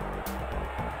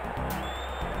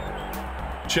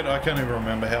 Shit, I can't even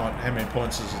remember how many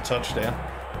points is a touchdown.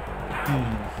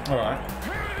 Alright.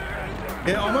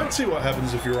 Yeah, I might see what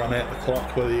happens if you run out the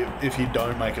clock, if you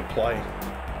don't make a play.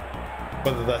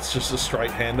 Whether that's just a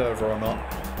straight handover or not.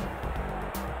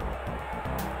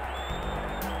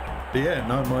 But yeah,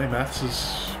 no, my maths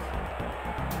is...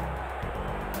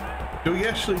 Do we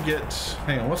actually get...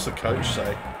 Hang on, what's the coach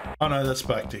say? Oh no, that's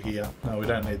back to here. No, we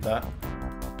don't need that.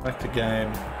 Back to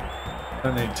game.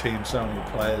 Don't need teams, don't need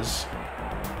players.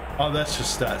 Oh, that's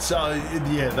just stats. Oh,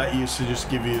 yeah, that used to just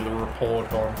give you the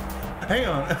report on... Hang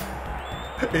on.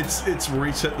 It's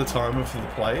reset the timer for the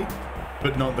play,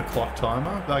 but not the clock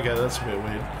timer. Okay, that's a bit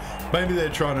weird. Maybe they're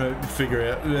trying to figure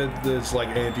out... There's like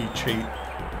anti-cheat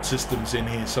systems in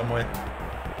here somewhere.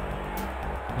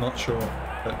 Not sure,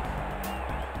 but...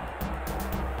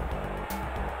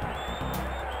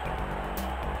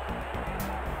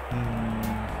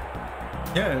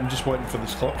 Yeah, I'm just waiting for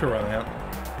this clock to run out.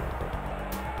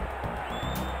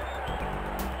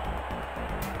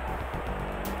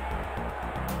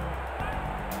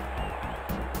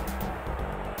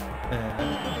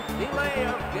 Delay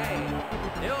of game.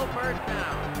 Still first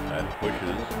down. That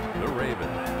pushes the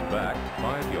Ravens back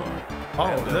 5 yards.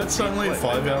 Oh, that's only a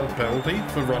 5-yard penalty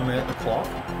for running out the clock?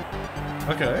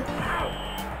 Okay.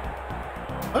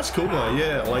 That's cool though,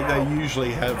 yeah. Like, they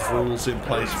usually have rules in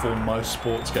place for most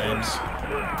sports games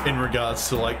in regards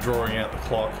to, like, drawing out the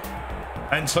clock.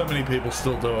 And so many people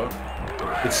still do it.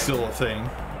 It's still a thing.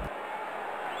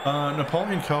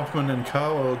 Napoleon Kaufman and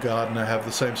Carl Gardner have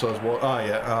the same size water. Oh,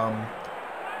 yeah.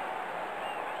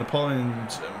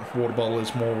 Napoleon's water bottle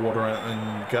is more water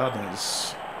than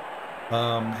Gardner's.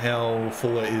 How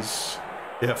Fuller is...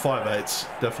 Yeah, 5/8.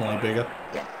 Definitely bigger.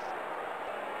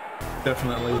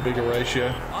 Definitely a bigger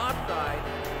ratio.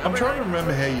 I'm trying to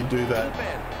remember how you do that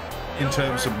in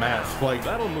terms of math. Like,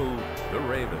 that'll move the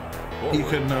Ravens. You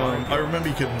can, I remember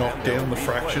you could knock down the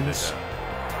fractions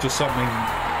to something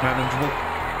manageable.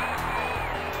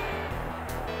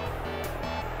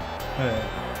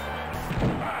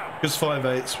 Because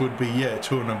 5/8 would be, yeah,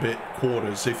 2 and a bit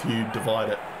quarters if you divide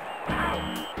it.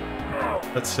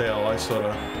 That's how I sort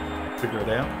of figure it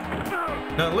out.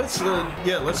 Now let's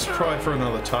try for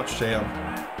another touchdown.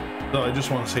 So I just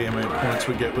want to see how many points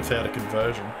we get without a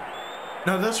conversion.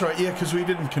 No, that's right. Yeah, because we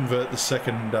didn't convert the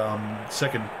second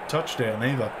touchdown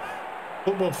either.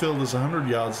 Football field is 100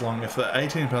 yards long. If there are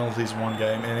 18 penalties in one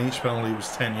game and each penalty was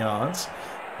 10 yards,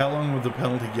 how long would the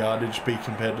penalty yardage be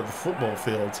compared to the football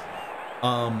field?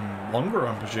 Longer,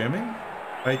 I'm presuming.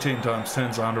 18 times 10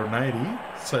 is 180.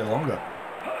 Say longer.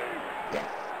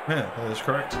 Yeah, that is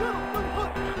correct.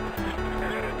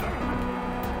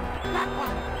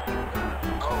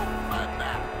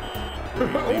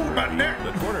 Oh, my neck!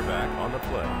 The quarterback on the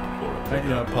play for a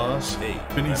 8-yard pass.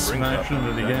 Then he's smashing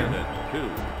it again.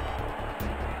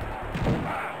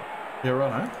 Yeah,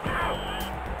 right.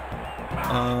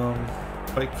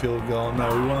 Fake field goal. No,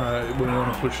 we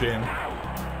wanna push in.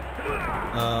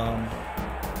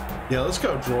 Yeah, let's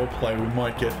go draw play. We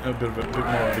might get a bit more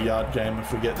of a yard game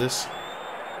if we get this.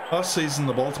 Last season,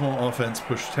 the Baltimore offense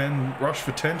rushed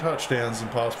for 10 touchdowns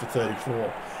and passed for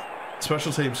 34.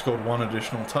 Special teams scored 1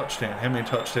 additional touchdown. How many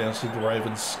touchdowns did the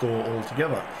Ravens score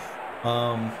altogether?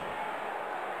 So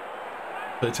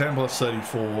 10 plus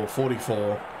 34,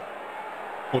 44,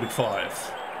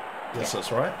 45. Yes,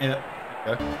 that's right. Yeah.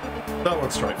 Okay. That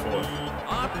one's straightforward.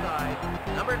 Offside,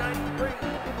 number 93,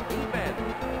 defense,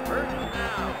 first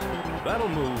down. That'll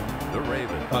move the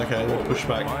Ravens. Okay, we'll push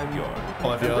back 5 yards.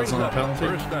 5 yards on a penalty.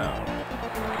 First down.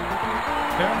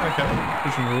 Yeah, okay.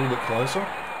 Pushing a little bit closer.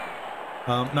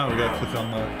 No, we go click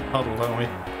on the huddle, don't we?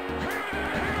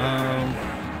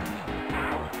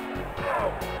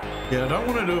 Yeah, I don't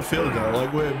want to do a field goal.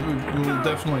 Like, we'll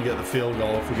definitely get the field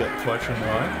goal if we get the collection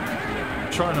right.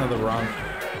 Try another run.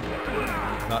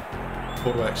 That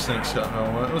quarterback sneaks out.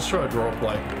 No, let's try a draw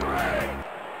play.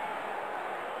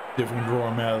 See if we can draw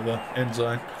him out of the end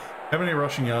zone. How many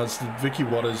rushing yards did Vicky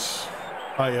Waters...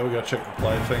 Oh yeah, we gotta check the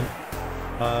play thing.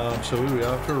 So who are we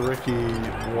after? Ricky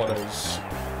Waters.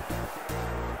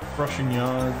 Rushing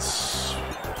yards.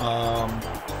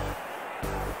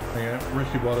 Yeah,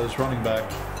 Ricky Waters, running back.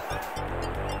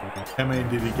 How many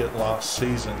did he get last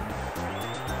season?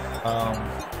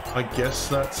 I guess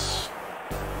that's...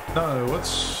 No,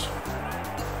 what's...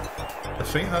 I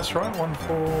think that's right.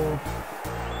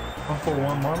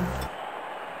 1-4-1-1.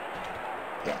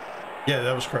 Yeah,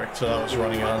 that was correct. So that was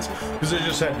running yards. Because it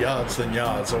just had yards then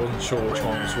yards. I wasn't sure which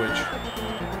one was which.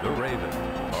 The Ravens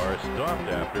are stopped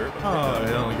after. Oh,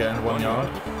 he only gained 1 yard.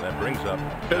 That brings up.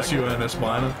 Curse you, Ernest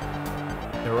Minor.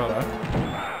 Yeah, righto.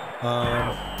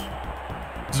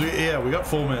 So yeah, we got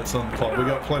 4 minutes on the clock. We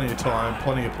got plenty of time,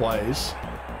 plenty of plays.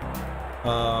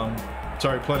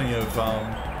 Sorry, plenty of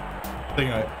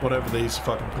thingo, whatever these are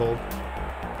fucking called.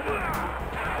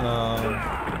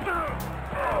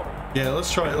 Yeah,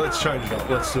 let's change it up.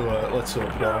 Let's do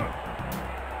a ball.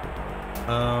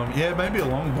 Yeah, maybe a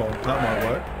long ball. That might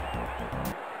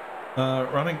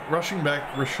work. Rushing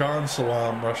back, Rashaan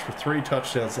Salam rushed for 3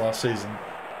 touchdowns last season.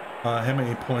 How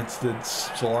many points did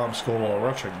Salam score while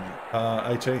rushing?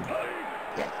 18.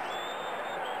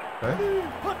 Okay.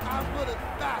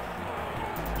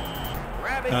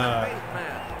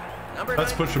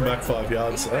 Let's push him back 5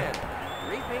 yards there.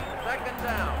 Repeat, second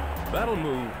down. That'll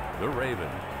move the Ravens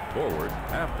forward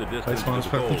half the distance to Face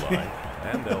the goal mask line,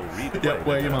 and they'll replay. Yep,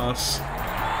 wear your mask.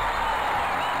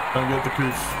 Don't get the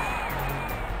coof.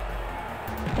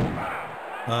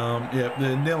 Yeah,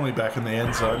 they're nearly back in the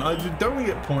end zone. Don't we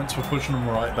get points for pushing them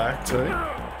right back too?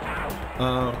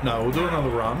 No, we'll do another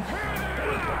run.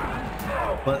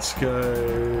 Let's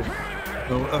go.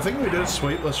 Well, I think we did a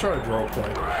sweep. Let's try a draw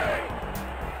play.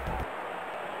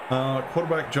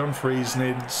 Quarterback John Freeze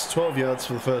needs 12 yards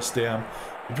for the first down.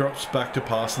 He drops back to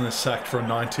pass and is sacked for a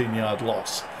 19-yard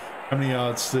loss. How many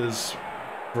yards does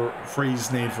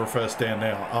Freeze need for a first down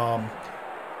now?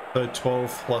 So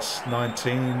 12 plus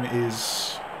 19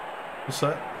 is... What's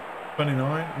that?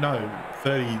 29? No,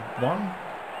 31?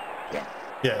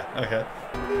 Yeah, okay.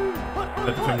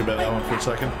 Had to think about that one for a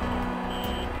second.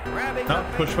 No,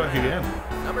 push back again.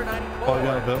 Number 94.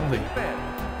 5-yard penalty.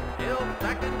 Still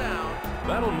second down.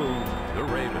 That'll move the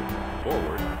Ravens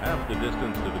forward half the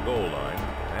distance to the goal line,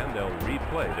 and they'll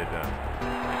replay the down.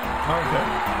 Okay.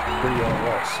 3-yard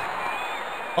loss.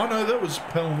 Oh no, that was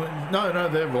penalty. No,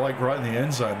 they're like right in the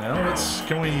end zone now.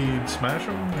 Can we smash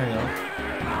them? Hang on.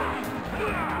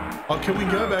 Oh, can we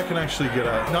go back and actually get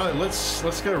a... No,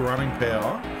 let's go running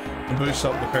power and boost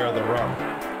up the power of the run.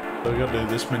 So we've got to do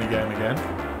this mini game again.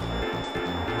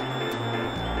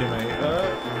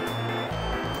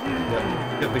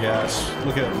 Get the gas.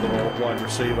 Look out for the wide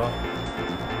receiver.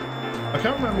 I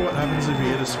can't remember what happens if you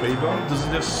hit a speed bump. Does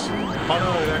it just... Oh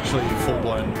no, it actually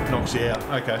full-blown knocks you out.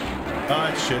 Okay.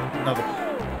 Ah, shit. Another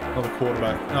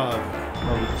quarterback.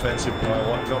 Another defensive player.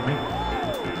 What got me?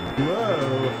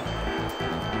 Whoa.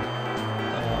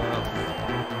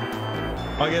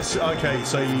 I guess, okay,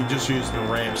 so you just using the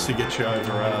ramps to get you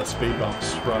over speed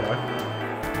bumps. Righto.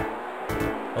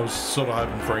 I was sort of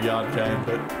hoping for a yard gain,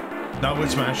 but... No, we're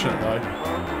smashing it though.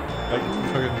 Like,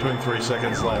 fucking 23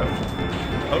 seconds left.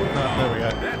 Oh, no, there we go.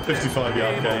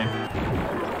 55-yard gain.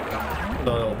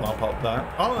 So it'll bump up that.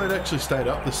 Oh, it actually stayed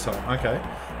up this time. Okay.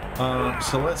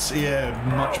 So let's, yeah,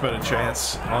 much better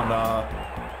chance on a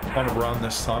run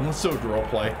this time. Let's do a draw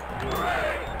play.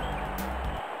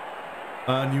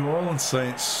 New Orleans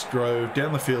Saints drove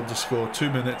down the field to score 2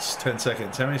 minutes, 10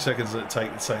 seconds. How many seconds did it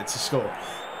take the Saints to score?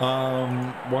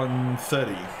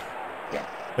 1:30.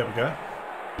 There we go.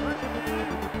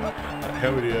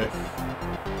 How would you?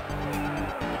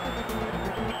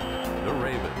 The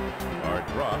Ravens are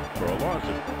dropped for a loss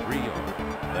of 3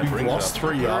 yards. You've lost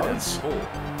 3 yards?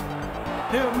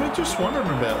 Yeah, I'm just wondering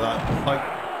about that. Like,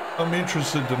 I'm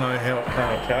interested to know how it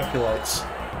kind of calculates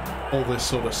all this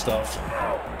sort of stuff.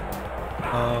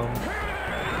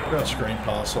 We've got a screen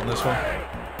pass on this one.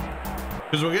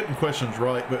 Because we're getting questions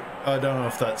right, but I don't know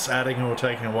if that's adding or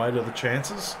taking away to the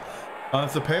chances.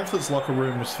 If the Panthers locker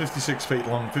room was 56 feet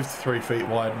long, 53 feet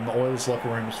wide, and the Oilers locker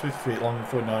room was 50 feet long and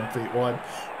 49 feet wide,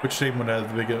 which team would have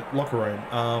the bigger locker room?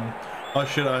 I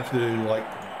should have to do like,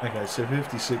 okay, so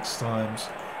 56 times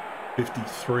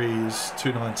 53 is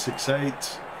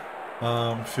 2968.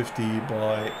 50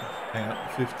 by, hang on,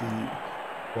 50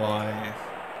 by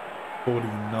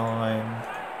 49,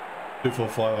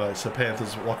 2450. So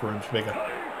Panthers locker room's bigger.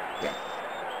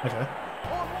 Okay.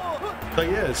 So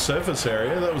yeah, surface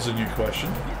area, that was a new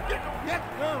question.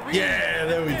 Yeah,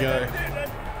 there we go.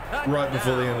 Right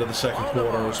before the end of the second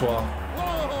quarter as well.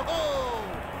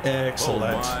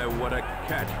 Excellent. Oh my, what a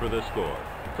catch for the score.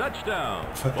 Touchdown.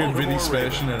 Fucking Vinny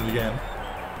smashing it again.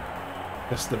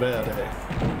 Just about it.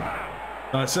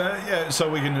 Nice. Yeah, so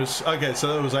we can just, okay,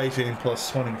 so that was 18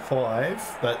 plus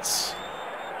 25. That's,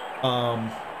 but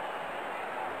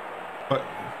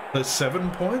there's 7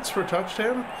 points for a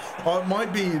touchdown? Oh, it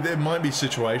might be, there might be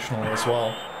situational as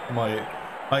well. Oh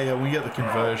yeah, we get the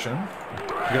conversion. We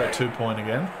got a 2 point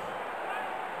again.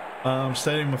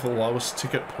 Stadium with the lowest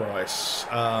ticket price.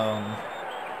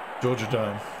 Georgia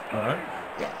Dome. Alright.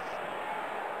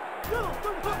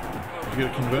 We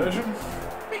get a conversion.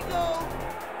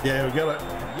 Yeah, we got it.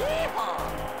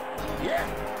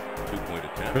 Two-point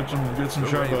attempt. Get some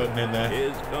showboating in there.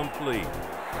 Is complete.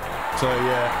 So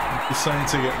yeah, the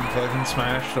Saints are getting fucking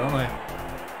smashed, aren't they?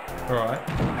 Alright.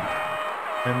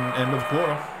 And end of the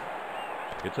quarter.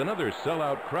 It's another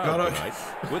sellout crowd tonight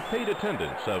with paid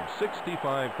attendance of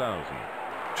 65,000.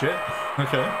 Shit.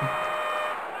 Okay.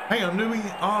 Hang on, do we...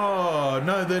 Oh,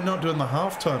 no, they're not doing the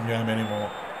halftime game anymore.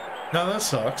 No, that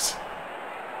sucks.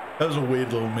 That was a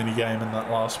weird little mini game in that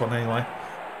last one anyway.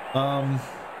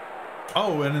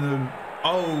 Oh, and in the...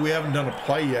 Oh, we haven't done a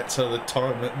play yet, so the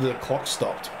clock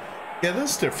stopped. Yeah,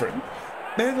 that's different.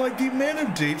 Man, like, the amount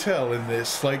of detail in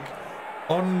this, like,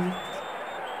 on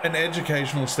an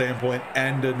educational standpoint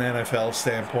and an NFL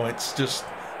standpoint, it's just...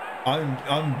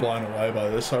 I'm blown away by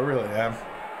this, I really am.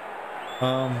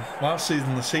 Last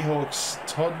season, the Seahawks,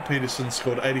 Todd Peterson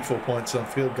scored 84 points on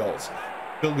field goals.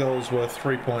 Field goals were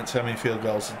 3 points. How many field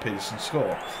goals did Peterson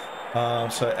score?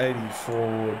 So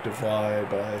 84 divided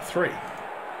by 3.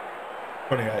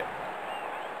 28.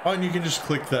 Oh, and you can just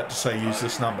click that to say use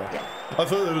this number. I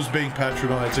thought it was being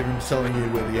patronizing and telling you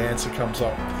where the answer comes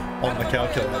up on the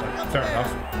calculator. Fair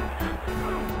enough.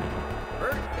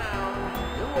 First down,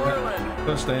 New Orleans.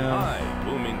 First down. High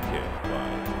booming kick by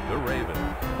the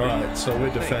Ravens. Alright, so we're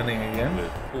defending again.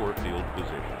 With poor field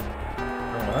position.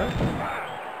 Alright.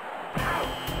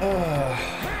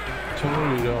 So what do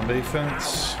we do on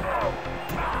defense?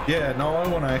 Yeah, no, I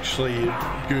want to actually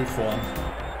goof one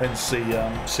and see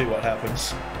what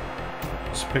happens.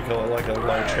 Just pick like a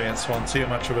low chance one, see how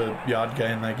much of a yard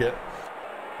gain they get.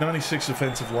 96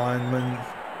 offensive linemen.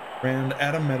 Round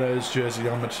Adam Meadows' jersey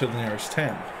number to the nearest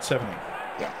 10. 70.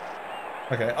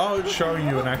 Okay, oh, it's showing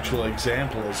you an actual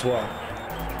example as well.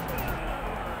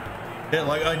 Yeah,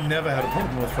 like I never had a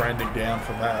problem with rounding down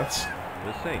from that.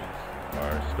 The Saints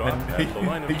are stopped at the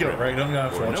line of he got it right. I'm gonna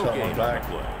have to watch that one back.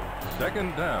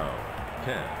 Second down,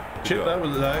 10. Chip, that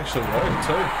actually worked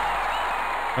too.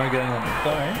 Now getting on the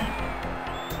play.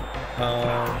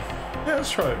 Yeah, let's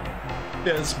try it.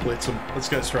 Yeah, let's blitz him. Let's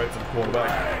go straight for the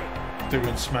quarterback. Do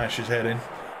and smash his head in.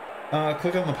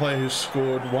 Click on the player who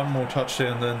scored one more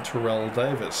touchdown than Terrell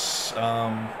Davis.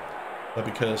 That'd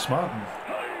be Curtis Martin.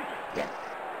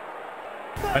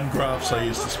 And graphs I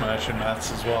use to smash in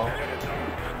maths as well.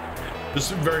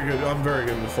 Just very good. I'm very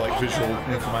good with like visual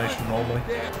information normally.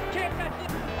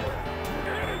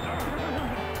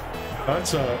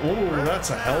 That's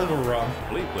a hell of a run.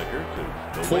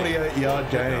 48-yard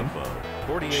gain.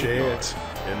 Shit.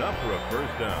 Enough for a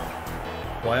first down.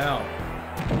 Wow.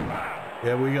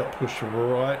 Yeah, we got pushed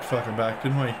right fucking back,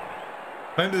 didn't we?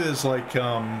 Maybe there's like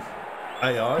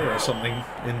AI or something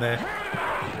in there.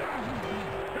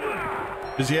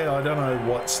 Because yeah, I don't know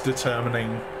what's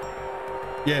determining,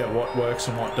 yeah, what works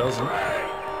and what doesn't.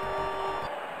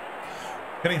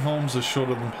 Kenny Holmes is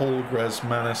shorter than Paul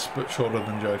Grasmanis, but shorter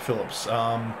than Joe Phillips.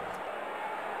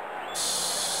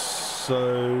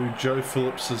 So Joe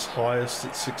Phillips is highest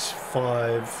at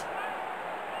 6'5".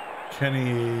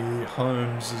 Kenny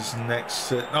Holmes is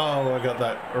next at... Oh, I got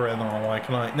that around the wrong way.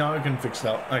 Can I... No, I can fix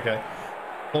that. Okay.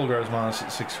 Paul Grasmanis at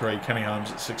 6'3". Kenny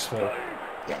Holmes at 6'4".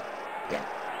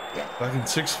 Fucking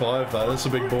 6'5", though. That's a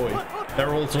big boy.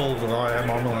 They're all taller than I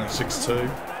am. I'm only 6'2".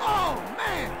 Oh,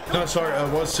 man. No, sorry, I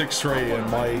was 6'3",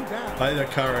 and I had a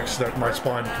car accident. My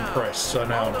spine compressed, so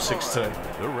now I'm 6'2".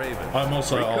 The Ravens. I'm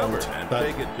also old.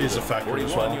 That is a factor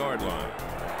as well.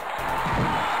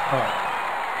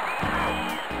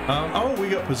 Alright. Oh, we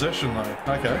got possession though.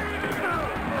 Okay.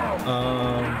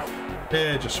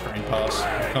 Yeah, just screen pass.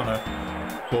 Kind of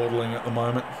dawdling at the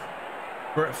moment.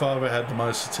 Brett Favre had the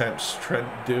most attempts. Trent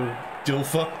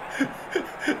Dilfer.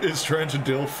 Is Trent a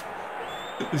Dilf?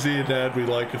 Is he a dad we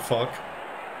like to fuck?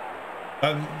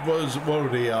 What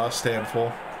would he stand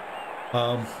for?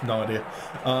 No idea.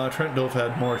 Trent Dilfer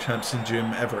had more attempts than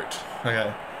Jim Everett.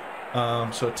 Okay.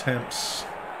 So attempts.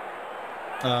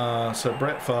 So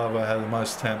Brett Favre had the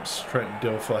most attempts. Trent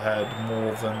Dilfer had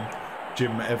more than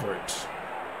Jim Everett.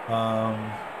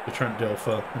 The Trent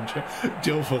Dilfer.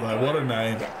 Dilfer though, what a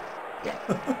name.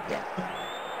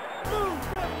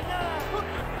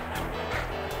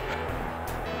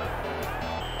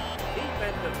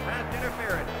 Defensive pass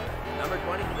interference. Number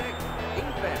 26,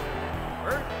 defense.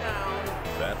 First down.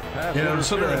 That pass Yeah, I'm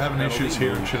sort of interference having issues penalty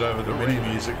hearing shit over the moves MIDI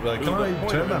Ravens music. Like, to can the I point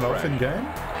turn of that off in infraction. game?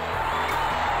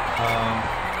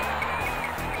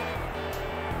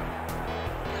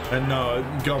 And no,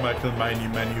 going back to the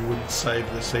menu wouldn't save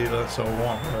this either, so I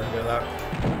won't worry about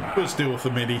that. We'll deal with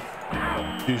the MIDI.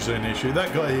 Usually an issue.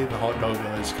 That guy eating the hot dog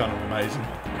though is kind of amazing.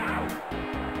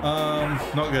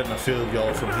 Not getting a field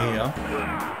goal from here.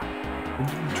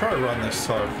 We'll try to run this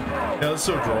time. Yeah, let's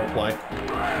do a draw play.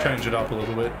 Change it up a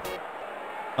little bit.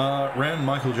 Ran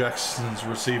Michael Jackson's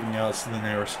receiving yards to the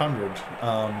nearest 100.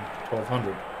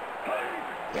 1200.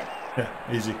 Yeah,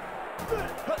 easy.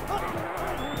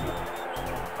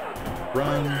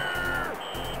 Run.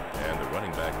 And the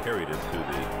running back carried it to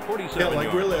the 47 Yeah,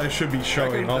 like really I should be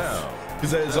showing off,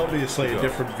 because there's obviously a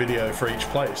different video for each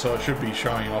play, so I should be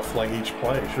showing off like each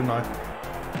play, shouldn't I?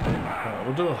 Alright,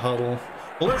 we'll do a huddle.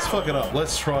 Well, let's fuck it up.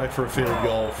 Let's try for a field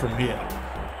goal from here.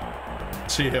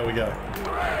 See how we go.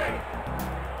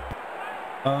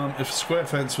 If a square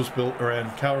fence was built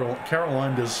around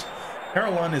Carolina's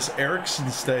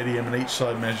Ericsson Stadium and each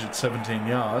side measured 17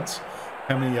 yards,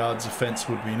 how many yards of fence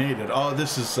would be needed? Oh,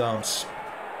 this is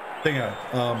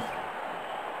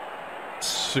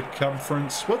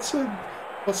circumference. What's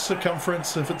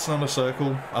circumference if it's not a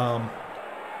circle?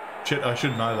 Shit, I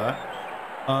should know that.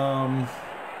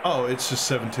 Oh, it's just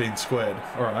 17 squared.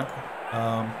 All right.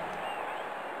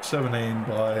 17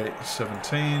 by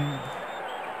 17.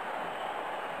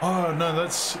 Oh no,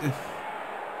 that's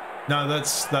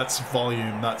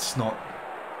volume.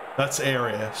 That's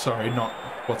area. Sorry, not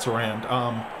what's around.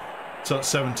 So it's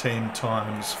 17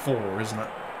 times 4, isn't it?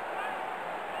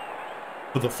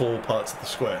 For the 4 parts of the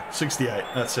square. 68.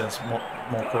 That sounds more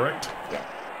correct.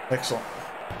 Excellent.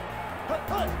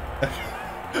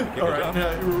 All right.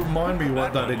 Now remind me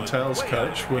what that entails,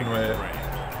 Coach. When we're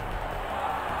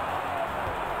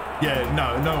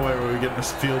no way were we getting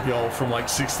this field goal from like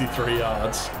 63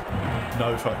 yards.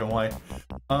 No fucking way.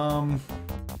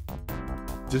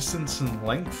 Distance and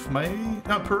length, maybe?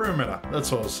 No, perimeter.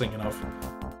 That's what I was thinking of.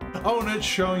 Oh, and it's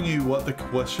showing you what the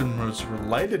question was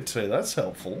related to. That's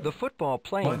helpful. The football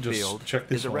playing field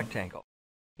is a rectangle.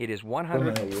 It is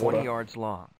 120 yards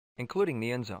long, including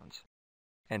the end zones,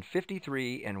 and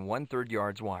 53 1/3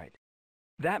 yards wide.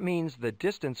 That means the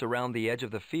distance around the edge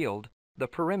of the field, the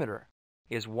perimeter,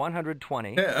 is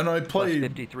 120. Yeah, and I play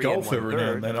golf every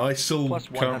now and then. I still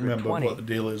can't remember what the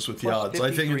deal is with yards.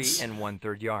 I think it's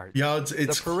 1/3 yards. Yards.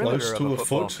 It's close to a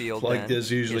foot. Like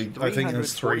there's usually, I think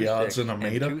there's 3 yards in a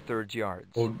meter. 2/3 yards.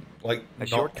 Or like a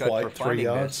not quite 3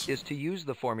 yards. Is to use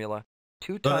the formula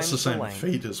 2 That's times the same length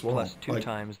feet as well. plus 2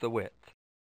 times the width.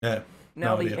 Yeah.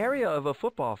 Now the area of a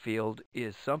football field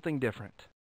is something different.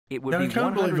 It would be I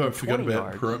can't believe I forgot 120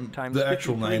 about yards times the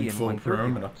actual 53 name for 1/3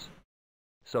 perimeter. yards.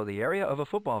 So the area of a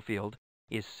football field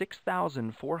is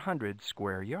 6,400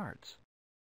 square yards.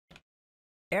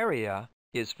 Area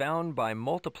is found by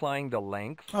multiplying the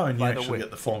length Oh, and you by the actually width.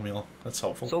 get the formula. That's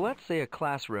helpful. So let's say a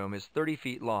classroom is 30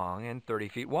 feet long and 30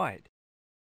 feet wide.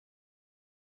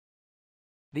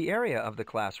 The area of the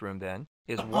classroom, then,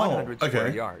 is 100 square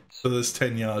yards. So there's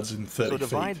 10 yards in 30 So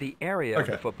divide feet. the area of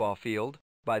the football field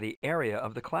by the area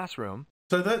of the classroom,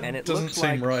 So that and it doesn't looks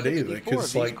seem like right 64 either, of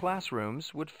because these like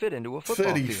classrooms would fit into a football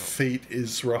 30 field. feet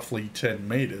is roughly 10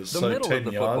 meters. The So middle 10 of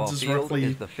the football yards is field roughly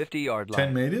is the 50-yard line.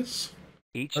 10 meters?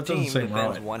 Each That doesn't team seem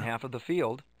defends right. one half of the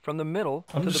field from the middle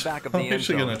I'm to the just- back of the I'm end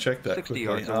actually zone, gonna check that 60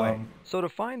 quickly. yards away. So to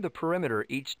find the perimeter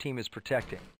each team is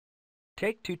protecting,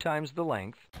 take 2 times the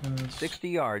length, 60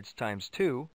 yards times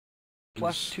 2,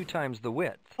 plus 2 times the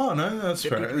width. Oh, no, that's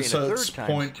fair. 53 So it's times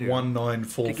 2 to get a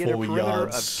 0.1944 perimeter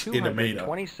yards of in a meter.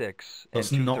 226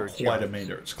 That's and not 2/3 quite a yards.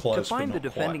 meter. It's close, To find but the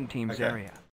not defending quite. team's Okay.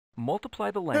 area,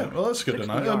 multiply the length. Yeah, well, that's good to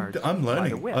 60 know. yards I'm by the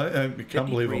learning. width, I can't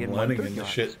believe 53 I'm learning 1/3 in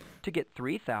this yards, shit. to get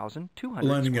 3,200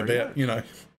 Learning square about, yards. you know,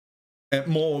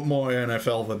 more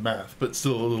NFL than math, but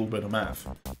still a little bit of math.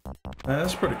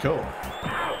 That's pretty cool.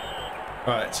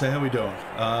 Alright, so how we doing?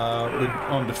 We're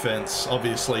on defense,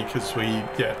 obviously, because we,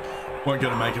 weren't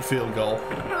going to make a field goal.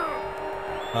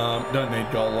 Don't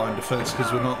need goal line defense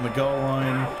because we're not in the goal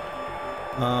line.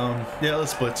 Yeah,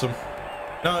 let's blitz them.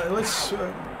 No, let's,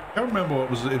 I can't remember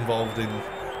what was involved in.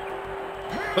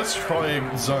 Let's try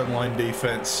zone line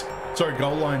defense. Sorry,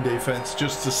 goal line defense,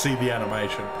 just to see the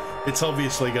animation. It's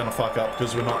obviously going to fuck up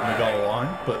because we're not in the goal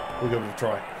line, but we'll give it a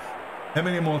try. How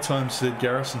many more times did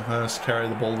Garrison Hurst carry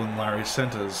the ball than Larry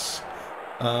Centers?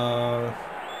 How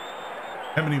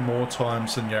many more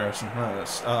times than Garrison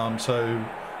Hurst? So,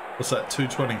 what's that,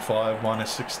 225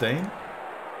 minus 16?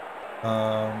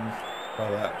 Try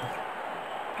that.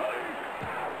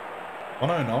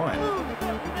 109.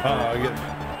 I get...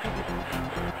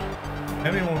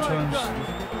 How many more times?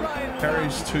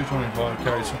 Carries 225,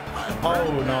 carries...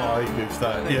 Oh, no, I goofed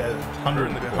that. Yeah,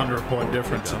 100 point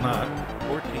difference in that.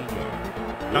 14.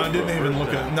 No, I didn't even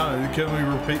look at... No, can we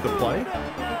repeat the play?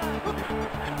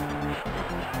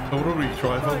 So what did we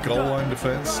try for? Goal line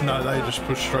defense? No, they just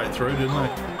pushed straight through, didn't they?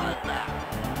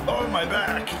 Oh, my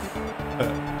back!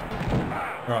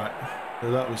 Right.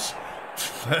 So that was...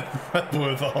 That's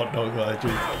worth a hot dog, though,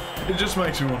 geez. It just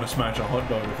makes me want to smash a hot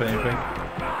dog, if anything.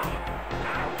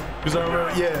 Because I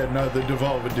remember... Yeah, no, the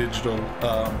Devolver Digital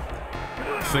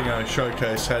Thingo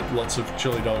showcase had lots of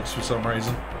chili dogs for some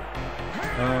reason.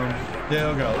 Yeah,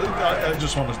 I'll go. I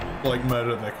just want to, like,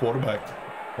 murder their quarterback.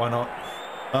 Why not?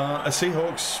 A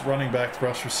Seahawks running back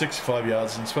rushed for 65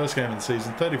 yards in his first game of the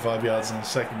season, 35 yards in his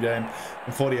second game,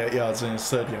 and 48 yards in his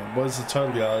third game. What is the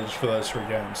total yardage for those 3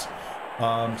 games?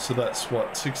 So that's,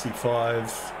 what,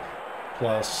 65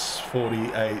 plus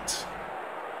 48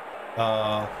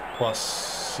 plus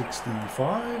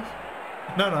 65?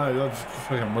 No, I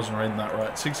fucking wasn't reading that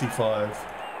right. 65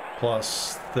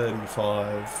 plus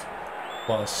 35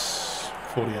 plus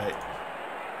 48.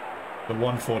 The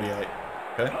 148.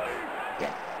 Okay.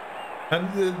 And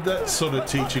that's sort of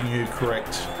teaching you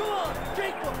correct,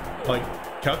 like,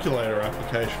 calculator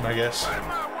application, I guess.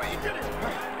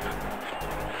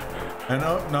 And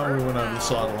oh, no, we went over the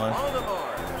sideline.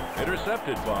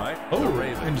 Intercepted by the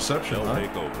Ravens. Interception, They'll huh?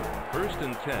 take over. 1st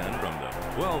and 10 from the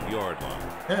 12-yard line.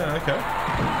 Yeah, okay.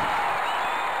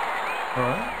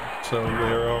 Alright, so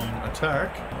we're on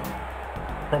attack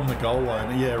from the goal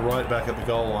line. Yeah, right back at the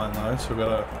goal line though, so we've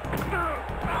got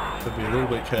to be a little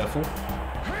bit careful.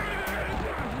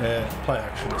 Yeah, play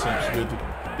action seems to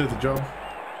do the job.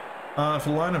 If a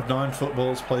line of 9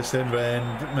 footballs placed end to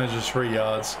end measures 3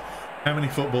 yards, how many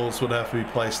footballs would have to be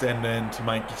placed end to end to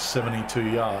make 72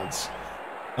 yards?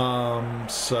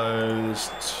 So there's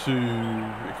 2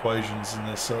 equations in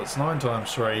this. So it's 9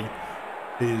 times 3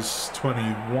 is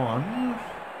 21.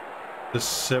 Does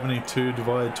 72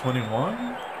 divide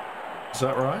 21? Is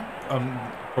that right? I'm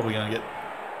probably going to get...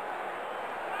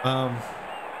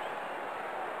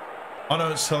 I know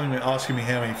it's telling me, asking me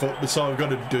how many foot, so I've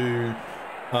got to do,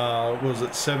 what was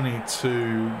it,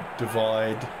 72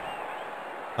 divide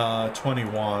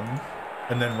 21,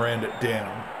 and then round it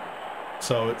down.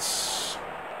 So it's,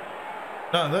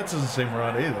 no, that doesn't seem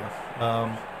right either.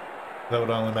 That would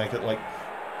only make it like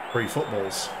 3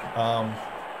 footballs.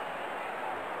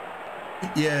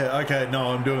 Yeah, okay,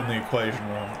 no, I'm doing the equation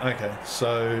wrong. Okay,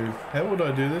 so how would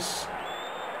I do this?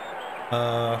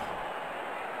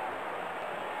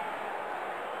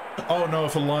 Oh no,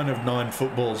 if a line of 9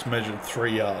 footballs measured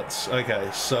 3 yards. Okay,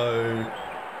 so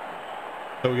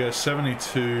we go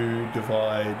 72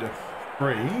 divide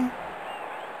 3.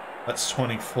 That's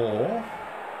 24.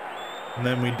 And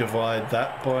then we divide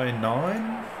that by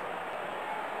 9.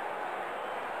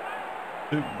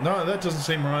 No, that doesn't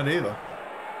seem right either.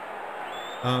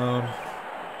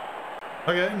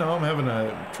 Okay, no, I'm having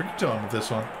a tricky time with this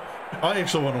one. I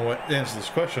actually want to answer this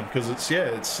question because it's, yeah,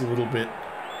 it's a little bit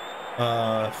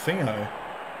thingo. A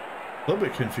little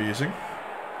bit confusing.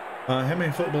 How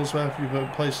many footballs have you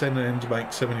placed end to end to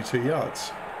make 72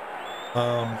 yards?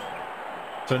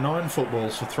 So 9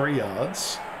 footballs for 3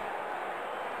 yards.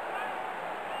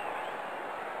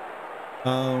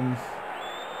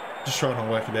 Just trying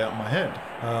to work it out in my head.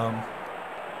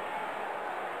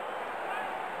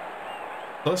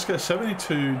 So let's go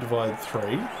 72 divide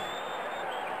 3.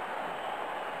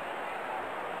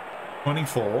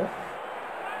 24.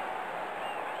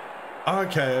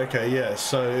 Okay, yeah.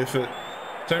 So if it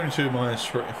 72 minus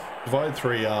 3, divide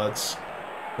 3 yards,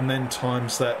 and then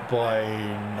times that by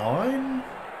 9.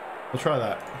 We'll try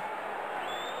that.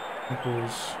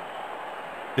 Equals.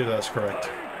 Yeah, that's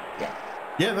correct.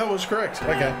 Yeah, that was correct.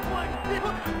 Okay.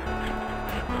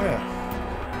 Yeah.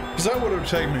 Because that would have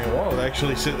taken me a while to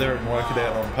actually sit there and work it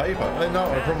out on paper.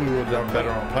 No, I probably would have done better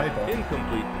on paper.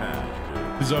 Incomplete pass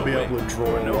Because I'll be able to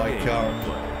draw like,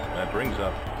 that brings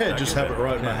up. Yeah, just have it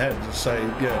right in my head. Just say,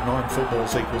 yeah, 9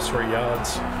 footballs equals 3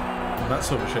 yards. And that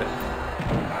sort of shit.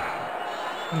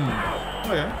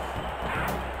 Okay.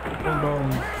 One ball,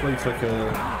 flea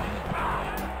flicker.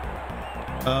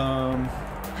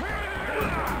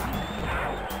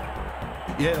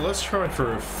 Yeah, let's try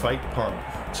for a fake punt.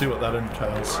 See what that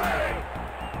entails.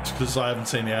 Because I haven't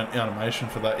seen the animation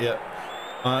for that yet.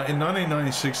 In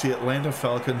 1996, the Atlanta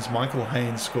Falcons' Michael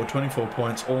Haynes scored 24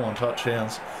 points, all on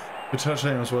touchdowns. The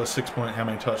touchdown was worth 6 points. How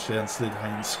many touchdowns did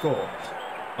Haynes score?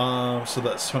 So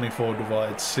that's 24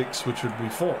 divided 6, which would be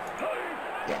 4.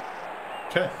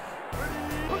 Okay.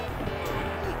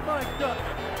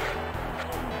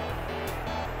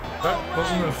 That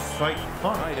wasn't a fake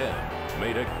punt. Tight end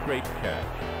made a great catch.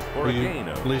 For a gain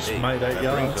of at least 8. made 8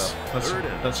 yards. That's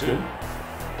good.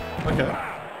 Okay.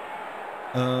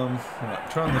 Right,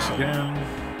 trying this again.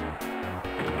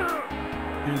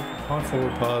 Good. High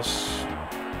forward pass.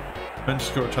 Bench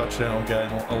score a touchdown or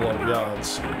gain a lot of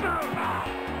yards.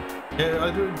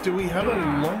 Yeah, do we have a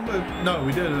longer? No,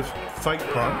 we did a fake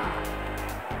punt.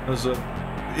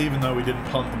 Even though we didn't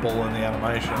punt the ball in the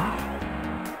animation.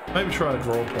 Maybe try a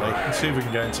draw play and see if we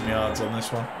can gain some yards on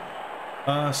this one.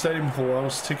 Stadium for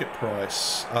lowest ticket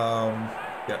price.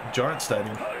 Yeah, Giant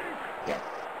Stadium.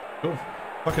 Cool.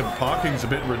 Fucking parking's a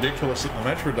bit ridiculous at the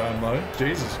Metrodome though.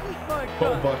 Jesus.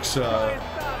 $12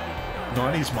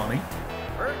 90s money.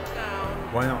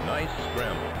 Wow. Nice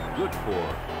scramble. Good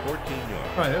for 14 yards.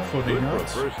 Oh yeah, 14 Good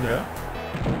yards. for a first down.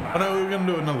 Yeah. I know we're going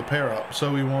to do another pair up,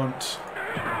 so we want...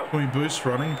 Can we boost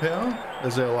running power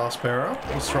as our last pair up?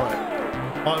 Let's try it.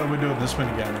 Oh no, we're doing this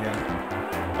minigame again.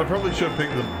 I probably should have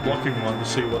picked the blocking one to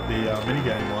see what the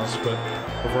minigame was, but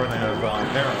I've run out of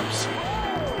pair-ups.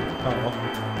 Oh well.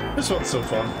 This one's so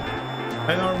fun.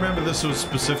 And I remember this was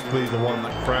specifically the one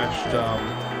that crashed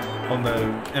on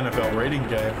the NFL rating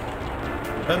game.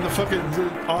 And the fucking...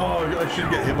 Oh, I should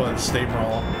get hit by the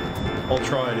steamroller. I'll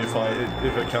try it if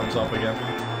it comes up again.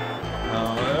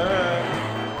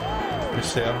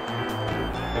 Missed out.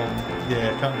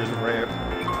 Yeah, can't do the ramp.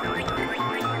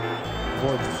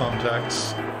 Avoid the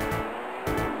thumbtacks.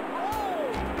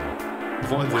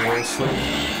 Avoid the wall slip.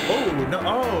 Oh, no.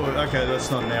 Oh, okay, that's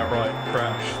not an outright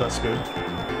crash. That's good.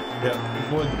 Yeah,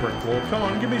 avoid the brick wall. Come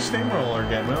on, give me steamroller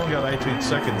again. We only got 18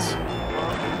 seconds.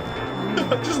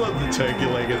 I just let the turkey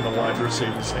leg in the wide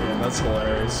receiver's hand. That's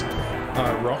hilarious.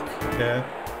 Rock, yeah.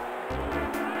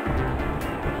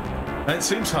 And it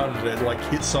seems harder to like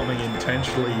hit something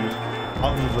intentionally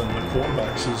other than the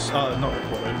quarterbacks, not the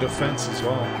quarterback, defense as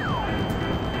well.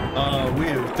 We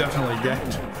have definitely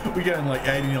gained. We gained like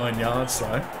 89 yards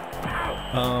though.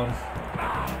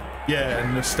 Yeah,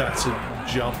 and the stats have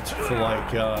jumped for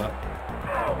like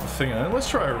thingo. Let's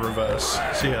try a reverse.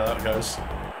 See how that goes.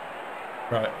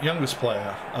 Right, youngest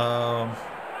player. 4th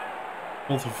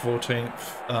or 14th.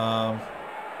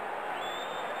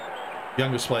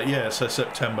 Youngest player, yeah, so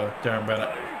September, Darren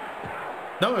Bennett.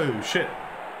 No, shit.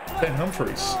 Ben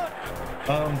Humphries.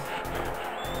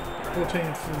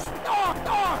 14th.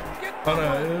 Oh no.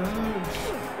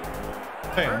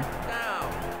 Hang on.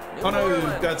 Oh no,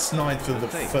 that's 9th of the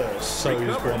 1st, so he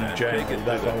was born in January.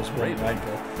 That guy was born in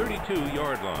April.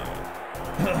 32-yard line.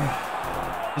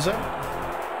 Is that?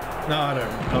 No, I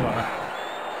don't know.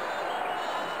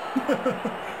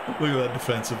 Look at that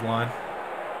defensive line.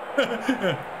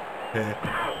 Yeah.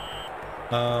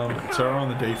 So we're on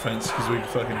the defense because we can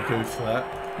fucking goof that.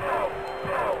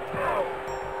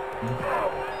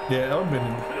 Yeah, I've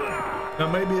been. Now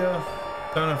maybe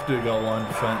don't have to do goal line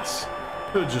defense.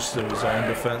 He'll just do his own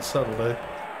defense. That'll do.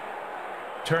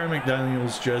 Terry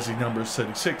McDaniel's jersey number is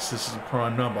 36. This is a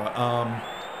prime number.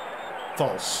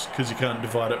 False, because you can't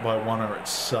divide it by 1 or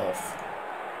itself.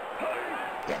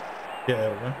 Yeah,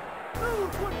 there we go.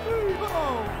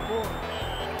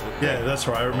 Yeah, that's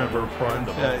right. I remember a prime.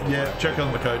 Yeah, check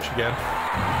on the coach again.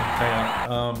 Hang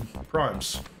on.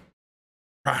 Primes.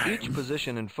 Each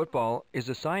position in football is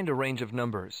assigned a range of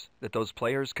numbers that those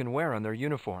players can wear on their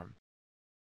uniform.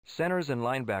 Centers and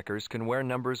linebackers can wear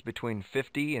numbers between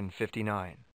 50 and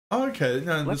 59. Oh, okay.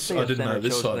 No, Let's say I a didn't know center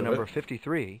this chose side the of number it.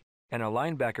 53 and a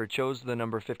linebacker chose the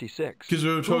number 56. Because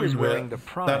we were talking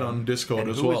about that on Discord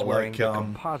as well, like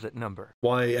composite number.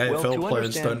 why AFL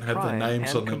players don't have their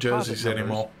names on their jerseys numbers,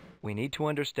 anymore. We need to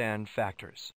understand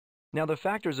factors. Now, the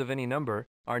factors of any number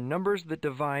are numbers that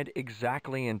divide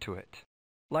exactly into it.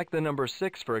 Like the number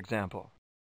 6, for example.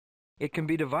 It can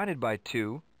be divided by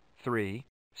 2, 3,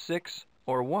 6,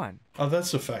 or 1. Oh,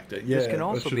 that's a factor. Yeah, this can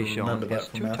also be shown that as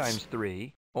 2 times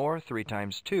 3 or 3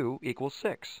 times 2 equals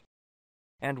 6.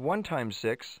 And 1 times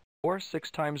 6 or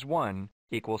 6 times 1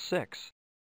 equals 6.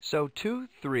 So 2,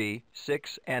 3,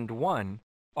 6, and 1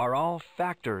 are all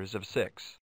factors of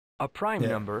 6. A prime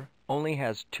number only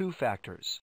has 2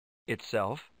 factors,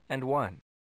 itself and 1,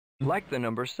 like the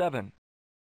number 7.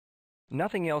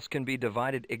 Nothing else can be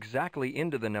divided exactly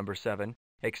into the number 7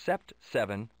 except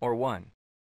 7 or 1.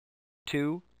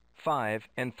 2, 5,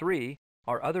 and 3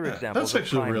 are other examples of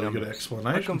prime really numbers. Good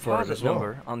explanation a composite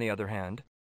number, on the other hand,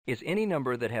 is any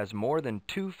number that has more than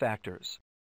 2 factors,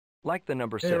 like the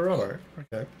number 6. Yeah, right.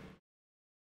 Okay.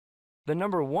 The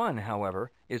number 1,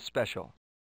 however, is special.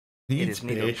 It is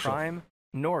neither prime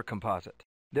nor composite.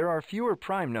 There are fewer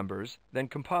prime numbers than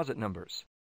composite numbers.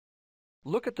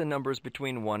 Look at the numbers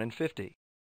between 1 and 50.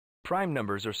 Prime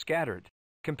numbers are scattered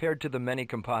compared to the many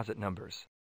composite numbers.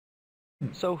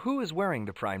 So who is wearing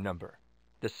the prime number?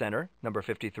 The center, number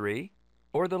 53,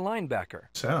 or the linebacker,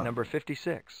 number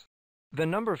 56? The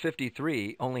number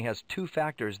 53 only has 2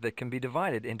 factors that can be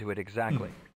divided into it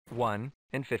exactly, 1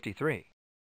 and 53.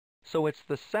 So it's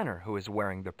the center who is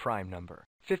wearing the prime number.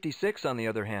 56, on the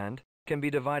other hand, can be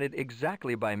divided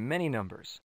exactly by many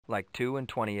numbers, like 2 and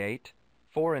 28,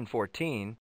 4 and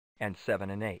 14, and 7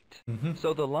 and 8.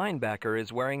 So the linebacker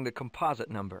is wearing the composite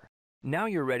number. Now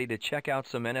you're ready to check out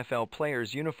some NFL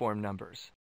players' uniform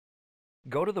numbers.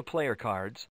 Go to the player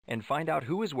cards and find out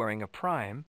who is wearing a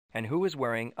prime and who is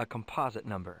wearing a composite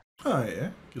number. Oh yeah,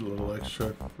 get a little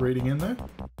extra reading in there.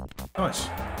 Nice.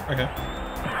 Okay.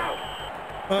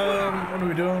 What are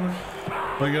we doing?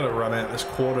 We gotta run out this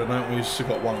quarter, don't we? We've still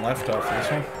got one left after this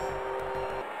one.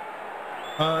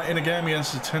 In a game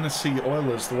against the Tennessee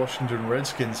Oilers, the Washington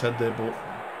Redskins had their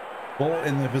ball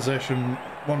in their possession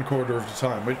 1/4 of the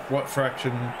time. What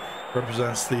fraction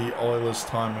represents the Oilers'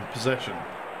 time of possession?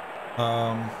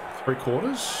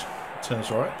 3/4?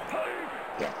 Sounds right.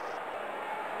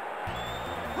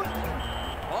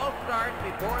 Ball start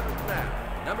before the snap.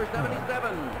 Number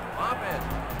 77, offense.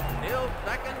 Still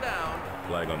second down.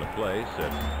 Flag on the play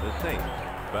sets the Saints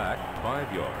back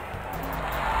 5 yards.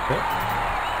 Okay.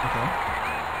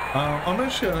 I'm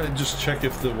actually going to just check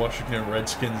if the Washington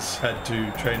Redskins had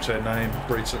to change their name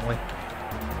recently.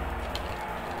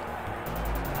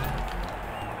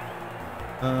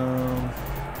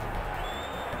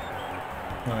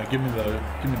 Give me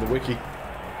the wiki.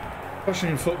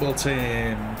 Washington football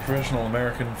team, professional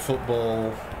American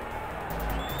football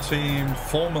team,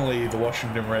 formerly the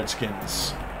Washington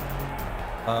Redskins.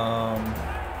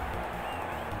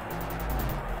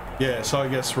 Yeah, so I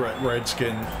guess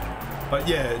Redskin, but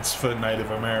yeah, it's for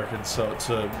Native Americans, so it's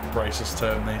a racist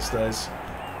term these days.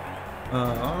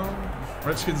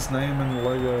 Redskins name and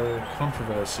logo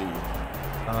controversy.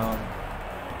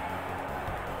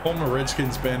 Former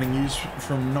Redskins banning use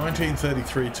from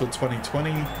 1933 till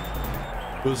 2020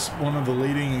 was one of the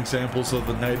leading examples of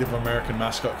the Native American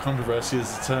mascot controversy,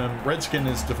 as the term Redskin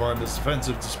is defined as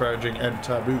offensive, disparaging, and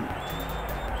taboo.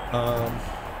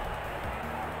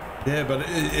 Yeah, but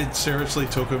it seriously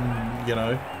took them,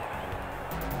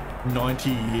 90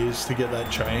 years to get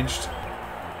that changed.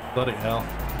 Bloody hell.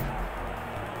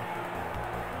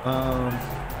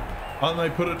 And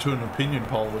they put it to an opinion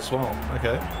poll as well.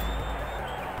 Okay.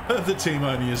 The team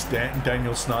owner is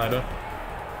Daniel Snyder.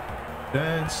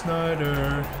 Dan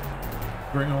Snyder,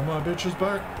 bring all my bitches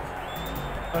back.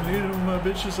 I need all my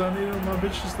bitches,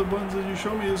 the ones that you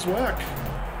show me is whack.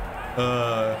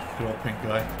 Good old pink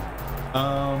guy.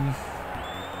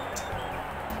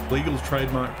 Legal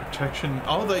trademark protection.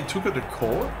 Oh, they took it to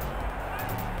court?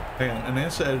 Hang on.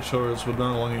 Announcer editorials would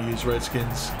no longer use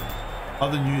Redskins.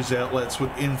 Other news outlets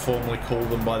would informally call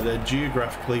them by their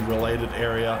geographically related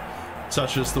area,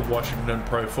 such as the Washington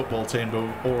Pro Football Team,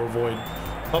 or avoid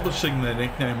publishing their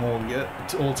nickname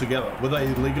altogether. Were they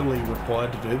legally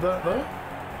required to do that, though?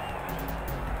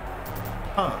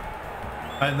 Huh.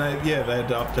 And they had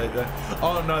to update that.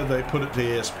 Oh no, they put it to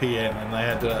ESPN and they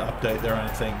had to update their own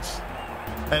things.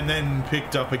 And then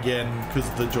picked up again because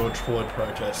of the George Floyd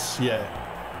protests. Yeah.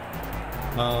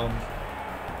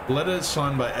 Letters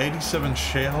signed by 87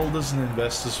 shareholders and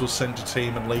investors were sent to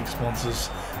team and league sponsors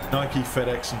Nike,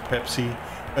 FedEx, and Pepsi,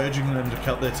 urging them to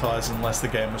cut their ties unless the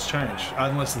name was changed.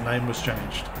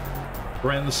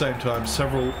 Around the same time,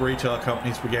 several retail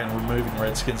companies began removing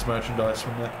Redskins merchandise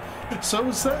from there. So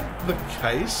is that the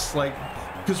case? Like,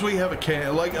 because we have a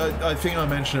I think I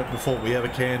mentioned it before, we have a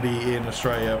candy in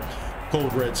Australia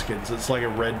called Redskins. It's like a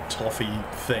red toffee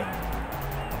thing.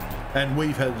 And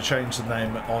we've had to change the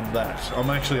name on that. I'm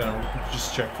actually going to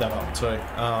just check that up too.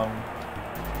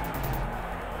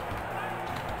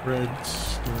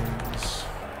 Redskins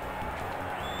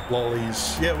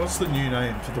lollies. Yeah, what's the new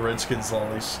name for the Redskins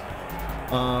lollies?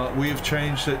 We have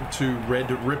changed it to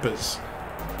Red Rippers.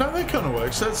 No, that kind of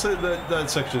works. That's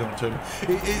actually not too.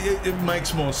 It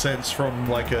makes more sense from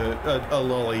like a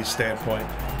lolly standpoint,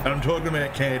 and I'm talking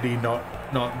about candy, not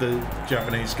the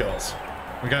Japanese girls.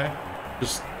 Okay,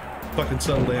 just fucking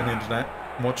settle down, internet.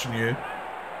 I'm watching you.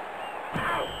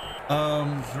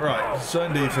 Right,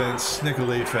 zone defense, nickel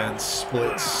defense,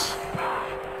 splits.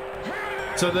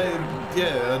 So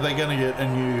are they going to get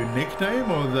a new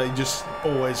nickname, or are they just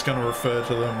always going to refer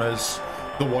to them as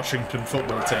the Washington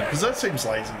football team? Because that seems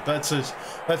lazy. That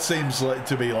seems like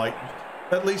to be like,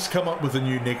 at least come up with a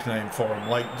new nickname for them.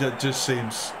 Like, that just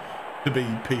seems to be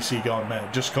PC gone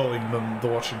mad, just calling them the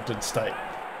Washington State.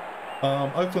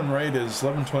 Oakland Raiders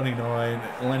 11-29,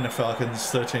 Atlanta Falcons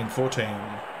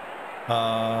 13-14.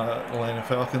 Atlanta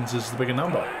Falcons is the bigger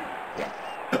number.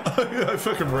 I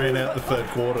fucking ran out the third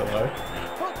quarter though.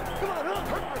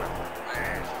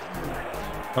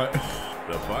 Right.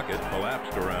 The bucket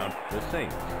collapsed around the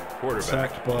Saints. Quarterback.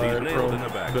 Sacked by nailed in the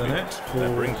backfield.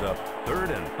 That brings up 3rd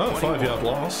and 21. 5-yard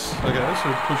loss. Okay, so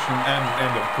we're pushing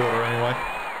end of quarter anyway.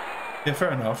 Yeah,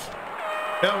 fair enough.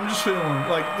 Yeah, I'm just feeling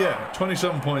like, yeah,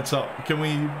 27 points up. Can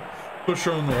we push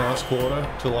her in the last quarter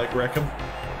to like wreck them?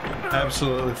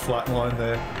 Absolutely flatline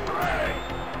there.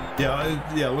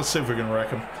 Yeah, let's see if we can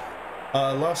wreck them.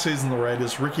 Last season, the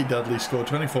Raiders, Ricky Dudley scored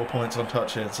 24 points on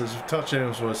touchdowns. His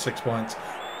touchdowns were 6 points.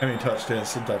 How many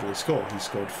touchdowns did Dudley score? He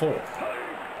scored 4.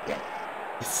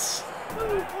 Yes.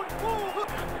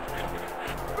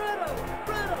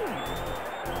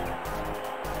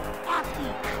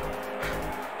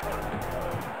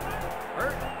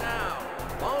 First down,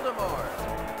 Baltimore.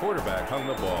 Quarterback hung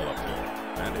the ball up there,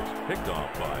 and it's picked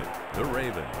off by the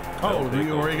Ravens. Oh,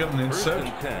 you already got an intercept?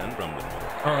 1st and 10 from the...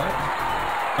 All right.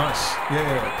 Nice.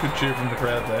 Yeah, good cheer from the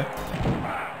crowd there.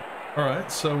 All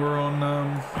right, so we're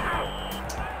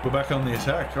back on the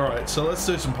attack. All right, so let's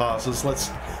do some passes.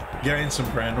 Let's gain some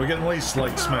ground. We can at least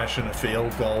like smash in a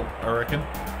field goal, I reckon.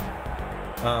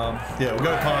 Yeah, we'll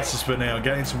go passes for now,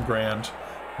 gain some ground,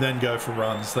 then go for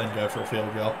runs, then go for a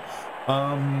field goal.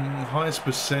 Highest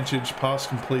percentage pass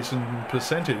completion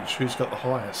percentage. Who's got the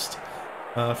highest?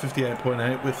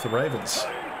 58.8 with the Ravens.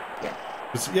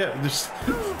 Yeah, just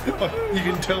you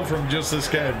can tell from just this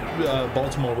game,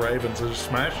 Baltimore Ravens are just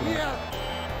smashing it.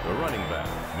 The running back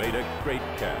made a great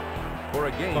catch for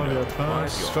a gain of 5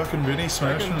 yards. Fucking Vinny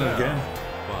smashing it again.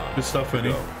 Good stuff,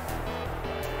 Vinny.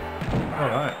 All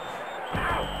right.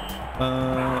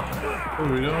 What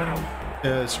are we doing?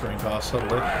 Yeah, screen pass,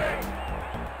 lovely.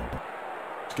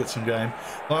 Let's get some game.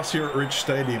 Last year at Rich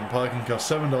Stadium, parking cost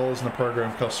 $7 and the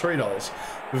program cost $3.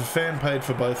 If a fan paid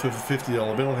for both with a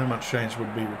 $50 bill, how much change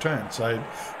would be returned? So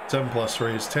 7 plus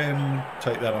 3 is 10.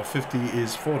 Take that off 50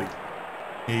 is 40.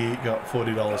 He got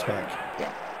 $40 back.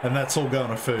 And that's all going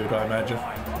to food, I imagine.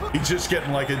 He's just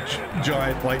getting like a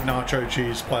giant like nacho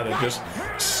cheese platter, just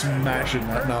smashing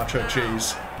that nacho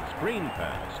cheese. Screen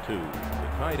pass to the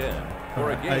tight end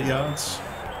for a gain. 8 yards.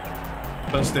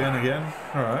 First down again.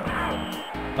 All right.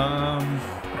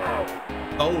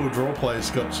 Oh, draw play's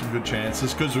got some good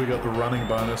chances because we got the running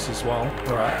bonus as well.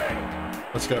 All right.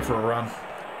 Let's go for a run.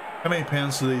 How many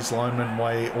pounds do these linemen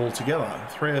weigh altogether?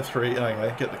 303.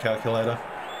 Okay, get the calculator.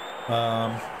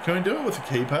 Can we do it with a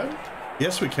keypad?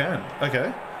 Yes, we can.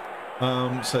 Okay.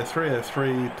 So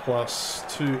 303 plus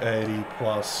 280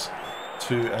 plus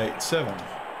 287.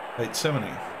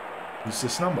 870. Use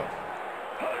this number.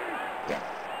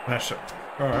 Mash it.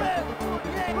 Alright.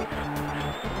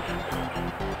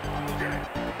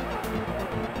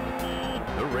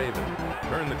 The Ravens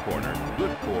turn the corner.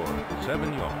 Good for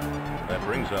 7 yards. That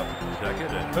brings up 2nd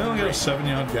and... We only got a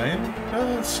 7-yard gain.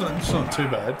 It's not too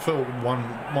bad for one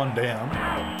down.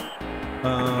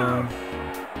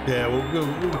 Yeah,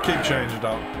 we'll keep changing it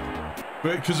up.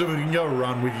 Because if we can go a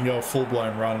run, we can go a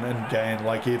full-blown run and gain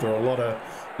like either a lot of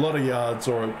yards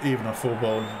or even a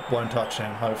full-blown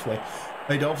touchdown, hopefully.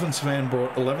 A Dolphins fan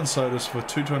brought 11 sodas for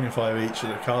 $2.25 each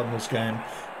at the Cardinals game.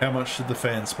 How much did the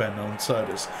fans spend on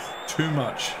sodas? Too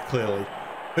much, clearly.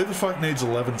 Who the fuck needs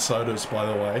 11 sodas, by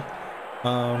the way?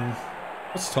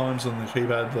 What's times on the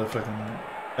keypad? The fucking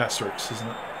asterisk, isn't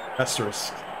it?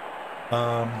 Asterisk.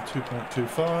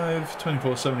 2.25,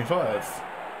 24.75.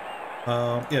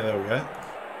 Yeah, there we go.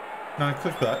 No,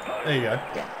 click that. There you go.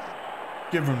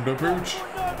 Give him the booch.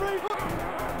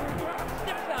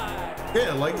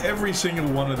 Yeah, like every single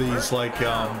one of these, like,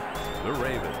 the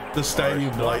Ravens, the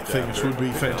stadium light things would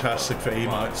be fantastic for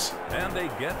emotes. And they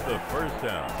get the first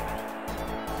down.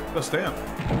 First down.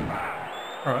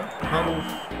 Alright, huddle.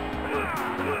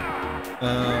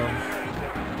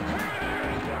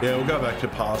 Yeah, we'll go back to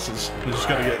passes. We just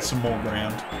got to get some more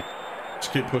ground.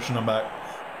 Just keep pushing them back.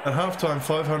 At halftime,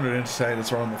 500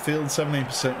 entertainers were on the field,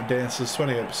 17% were dancers,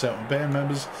 28% were band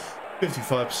members,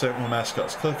 55% were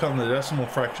mascots. Click on the decimal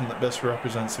fraction that best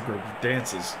represents the group of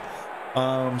dancers.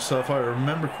 So if I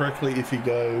remember correctly, if you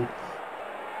go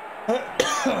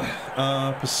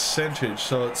percentage,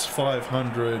 so it's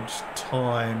 500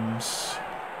 times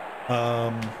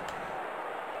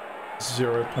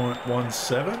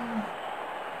 0.17.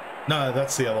 No,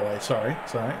 that's the other way. Sorry.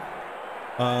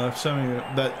 So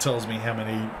that tells me how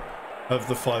many of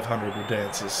the 500 were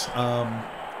dancers.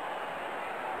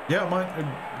 Yeah, I might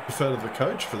defer to the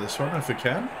coach for this one if we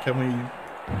can. Can we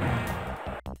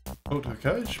talk to the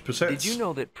coach? Percents. Did you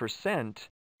know that percent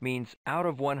means out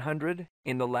of 100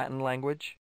 in the Latin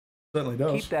language? Certainly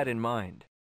does. Keep that in mind.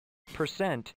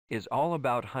 Percent is all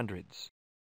about hundreds.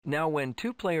 Now, when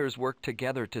two players work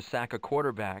together to sack a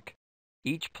quarterback,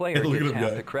 each player gets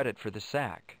half the credit for the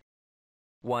sack.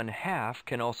 1/2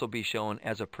 can also be shown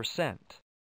as a percent.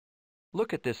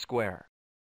 Look at this square.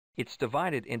 It's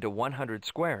divided into 100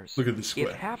 squares. Look at this square.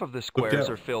 If half of the squares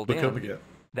are filled in,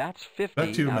 that's 50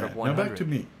 out of 100. Now back to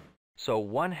me. So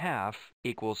 1/2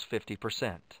 equals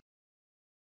 50%.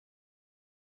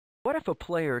 What if a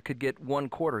player could get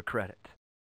 1/4 credit?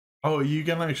 Oh, are you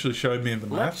going to actually show me the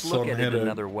maths on how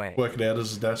to work it out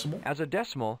as a decimal? As a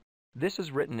decimal, this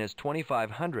is written as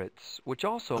 25/100ths, which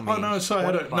also means 25%. Oh, no, so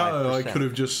I could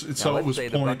have just... Now, so it was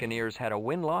let's say the Buccaneers had a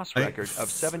win-loss record of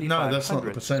 75/100ths. No, that's not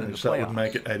the percentage. In the that would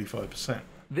make it 85%.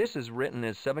 This is written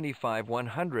as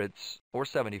 75/100ths, or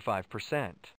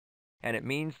 75%. And it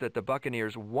means that the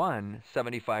Buccaneers won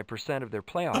 75% of their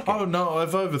playoff games. Oh, no,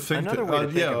 I've overthinked Another way to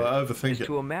think of it I overthink is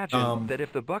to imagine that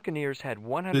if the Buccaneers had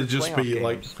 100 playoff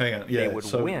games, they would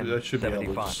win that should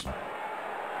 75.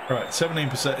 Right,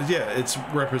 17%. Yeah, it's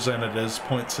represented as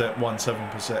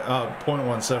 0.17%.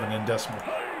 0.17 in decimal.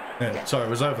 Yeah, sorry, I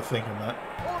was overthinking that.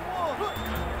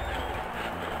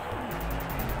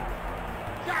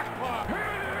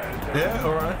 Yeah,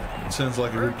 all right. Sounds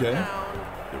like a good game.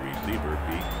 The receiver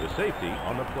beats the safety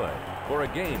on the play for a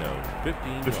gain of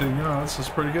 15 yards. That's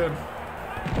pretty good.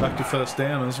 Back to first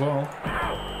down as well.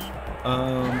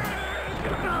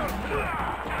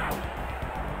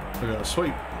 We got a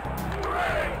sweep.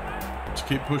 Just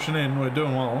keep pushing in. We're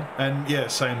doing well. And yeah,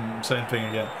 same thing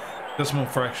again. Decimal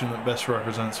fraction that best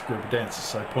represents a group of dancers.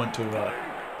 So 0.2.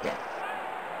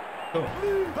 Cool.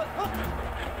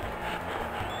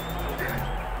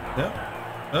 Yeah.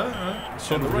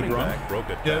 Sort of a good run.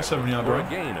 Yeah, 7-yard run. A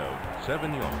gain of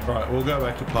 7 yards. Right, we'll go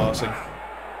back to passing.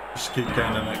 Just keep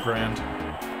gaining that ground.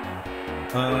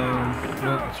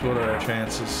 What are our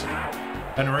chances?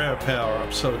 And we're out of power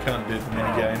up, so we can't do the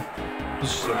mini game.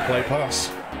 This is a play pass.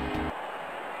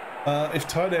 If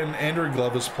tight end Andrew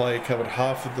Glover's play covered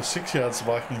half of the 6 yards the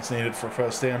Vikings needed for a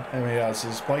first down, how many yards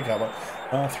does his play cover?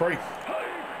 3.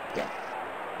 There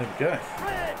we go.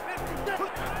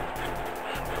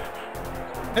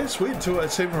 It's weird too, I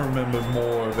seem to remember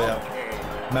more about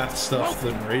math stuff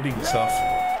than reading stuff.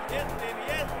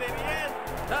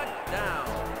 Touchdown,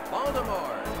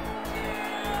 Baltimore.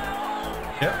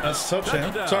 Yep, that's a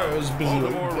touchdown. Sorry, I was busy.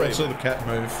 I saw the cat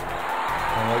move.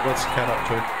 I'm like, what's the cat up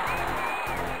to?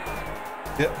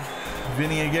 Yep,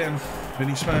 Vinny again.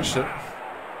 Vinny smashed it.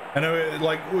 I know,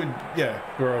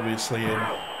 we're obviously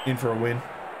in for a win.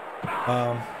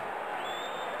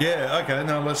 Yeah, okay,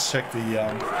 now let's check the...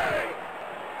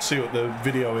 see what the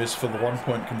video is for the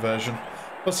 1-point conversion.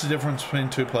 What's the difference between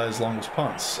two players' longest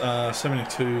punts?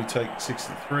 72 take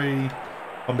 63.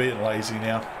 I'm being lazy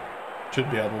now. Should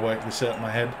be able to work this out in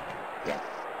my head. There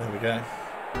we go.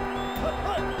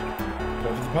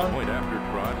 Go for the punt. Point after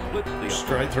try splits the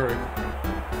straight through.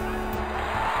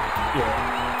 Yeah.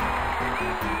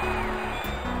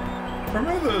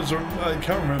 Remember those? I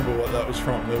can't remember what that was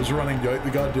from. There was a running joke. The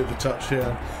guy did the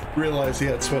touchdown, realized he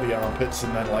had sweaty armpits,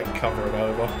 and then cover it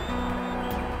over.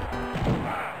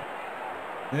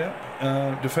 Yeah.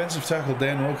 Defensive tackle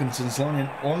Dan Wilkinson's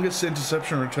longest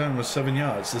interception return was 7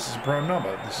 yards. This is a prime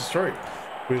number. This is 3.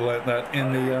 We learnt that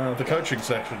in the coaching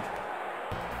section.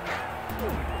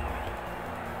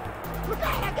 Look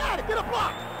out! I got it. Get a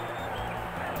block.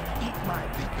 Eat my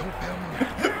dick. Don't tell me.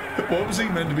 What was he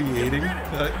meant to be eating?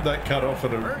 That cut off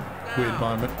at a weird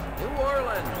moment. New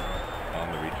Orleans.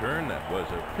 On the return, that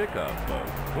was a pickup of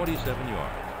 27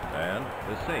 yards. And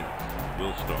the Saints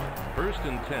will start 1st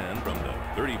and 10 from the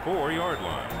 34-yard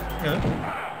line. Yeah.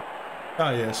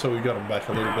 Oh, yeah, so we got him back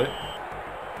a little bit.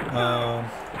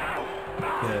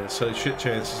 Yeah, so shit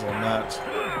chances on that.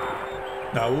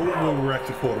 No, we'll wreck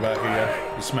the quarterback again.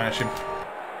 We'll smash him.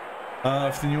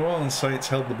 If the New Orleans Saints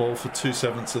held the ball for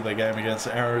 2/7 of their game against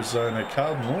the Arizona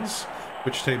Cardinals,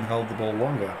 which team held the ball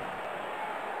longer?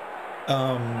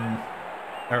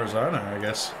 Arizona, I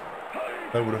guess.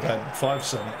 They would have had 5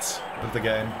 seconds of the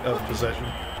game, of possession.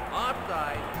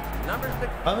 Offside. Number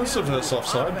 6. Oh, this is the first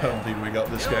offside penalty we got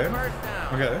this game.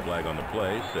 Okay. Flag on the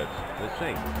play sets the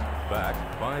Saints back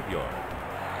 5 yards.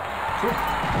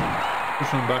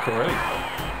 Pushing them back already.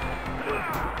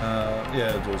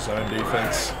 Yeah, dual zone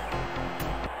defense.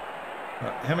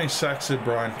 How many sacks did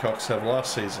Brian Cox have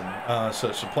last season? So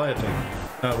it's a player team.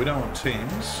 No, we don't want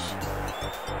teams.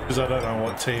 Because I don't know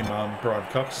what team Brian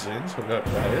Cox is in, so we'll go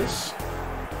players.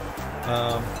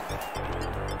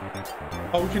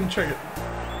 Oh, we can check it.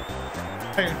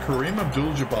 Hang on, Kareem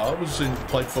Abdul-Jabbar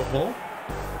played football.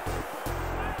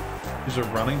 He's a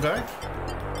running back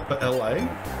for LA.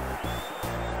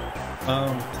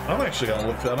 I'm actually going to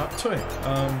look that up too.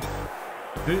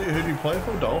 Who do you play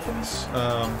for? Dolphins?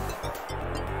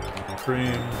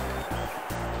 Kareem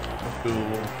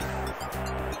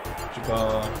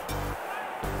Abdul-Jabbar.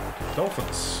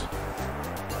 Dolphins.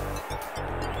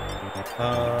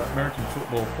 American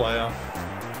football player.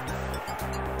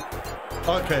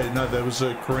 Okay, no, there was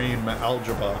a Kareem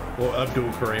Al-Jabbar, or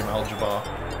Abdul Kareem Al-Jabbar.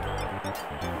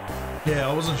 Yeah,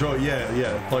 I wasn't sure.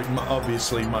 Yeah, like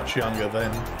obviously much younger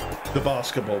than the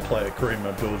basketball player Kareem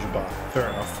Abdul-Jabbar. Fair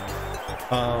enough.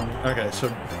 Okay, so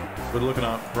we're looking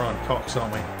at Brian Cox,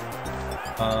 aren't we?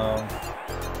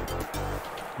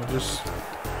 We'll just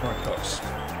Brian Cox.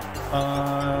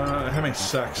 How many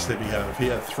sacks did he have? He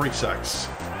had 3 sacks.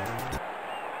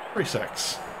 3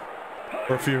 sacks.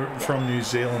 Or if you're from New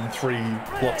Zealand, 3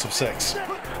 lots of sacks.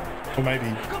 Or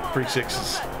maybe 3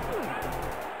 sixes.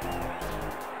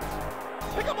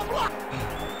 Pick up a block.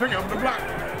 Pick up the block.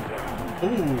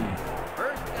 Ooh.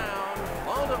 First down,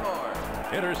 Baltimore.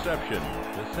 Interception.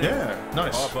 The Saints Yeah,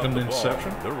 nice. cough up An the ball.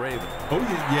 interception. The Ravens. Oh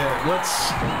yeah,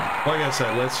 let's, like I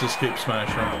said, let's just keep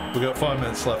smashing. We've got 5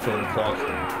 minutes left on the clock.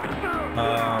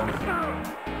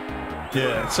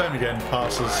 Yeah, same again,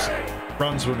 passes,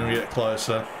 runs when we get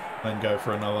closer, then go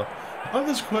for another. Oh,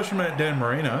 there's a question about Dan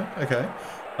Marino. Okay.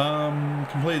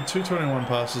 Completed 221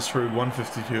 passes through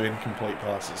 152 incomplete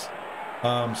passes.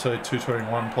 So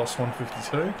 221 plus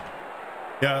 152.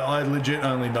 Yeah, I legit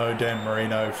only know Dan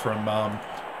Marino from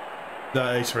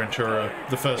the Ace Ventura,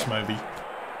 the first movie.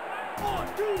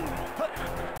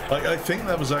 Like, I think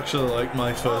that was actually like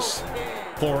my first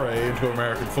foray into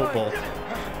American football.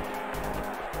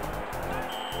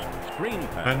 Screen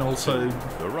pass And also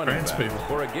the running trans back people.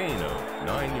 for a gain of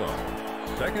 9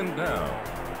 yards. Second down.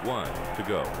 1 to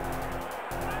go.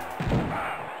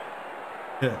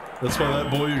 Yeah, that's why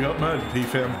that boy you got murdered. He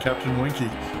found Captain Winky.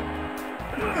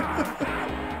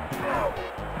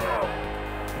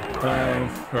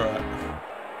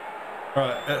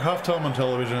 Alright, at halftime on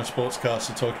television, a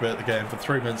sportscaster talked about the game for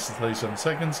 3 minutes and 37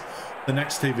 seconds. The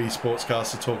next TV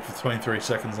sportscaster talked for 23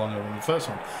 seconds longer than the first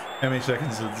one. How many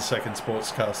seconds did the second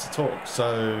sportscaster talk?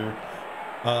 So,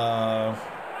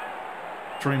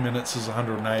 3 minutes is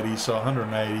 180, so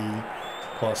 180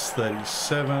 plus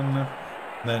 37,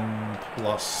 then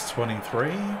plus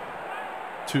 23,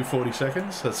 240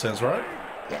 seconds. That sounds right.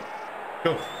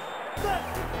 Cool.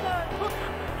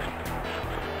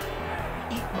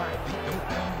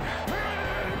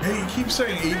 Hey, he keeps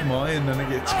saying eat my and then it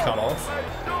gets cut off.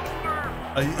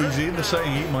 He's either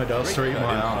saying eat my dust or eat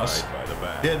my ass.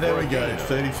 Yeah, there we go.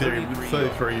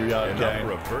 33 yard gain.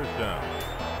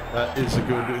 That is a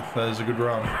good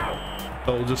run.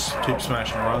 So we'll just keep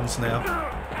smashing runs now.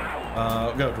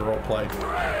 We'll go to role play.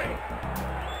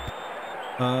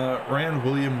 Round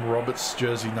William Roberts'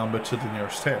 jersey number to the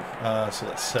nearest 10. So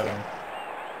that's 7.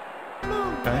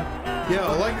 Okay. Yeah,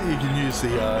 I like that you can use the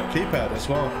keypad as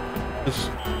well. It's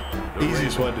the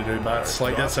easiest way to do maths.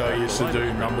 Like, that's how I used to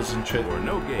do numbers and shit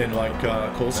in like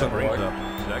call center work.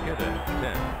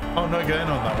 Oh, no gain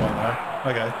on that one though.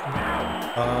 Okay.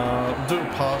 Do a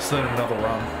pass, then another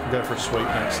run. Go for a sweep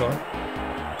next time.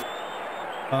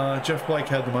 Jeff Blake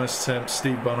had the most attempts.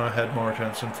 Steve Bono had more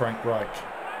attempts than Frank Reich.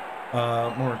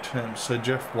 More attempts. So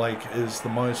Jeff Blake is the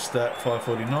most at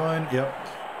 549. Yep.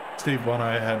 Steve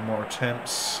Bono had more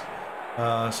attempts.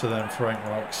 So then Frank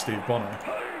Reich, Steve Bono.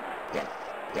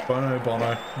 Bono,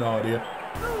 no idea.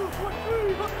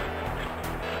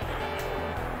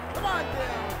 Come on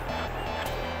down.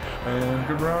 And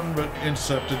good run, but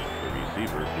intercepted. The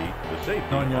receiver beat the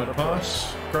safety. 9 yard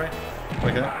pass. Great.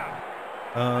 Okay.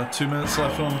 2 minutes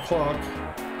left on the clock.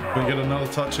 Can we get another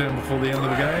touchdown before the end of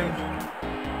the game?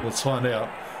 Let's find out.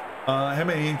 How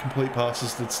many incomplete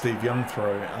passes did Steve Young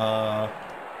throw?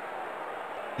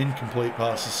 Incomplete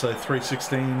passes, so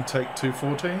 316, take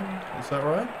 214. Is that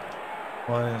right?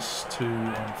 Minus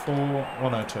 214,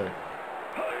 102.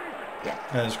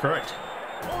 That is correct.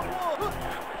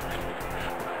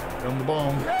 On the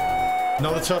bomb.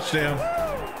 Another touchdown.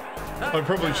 I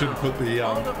probably should put the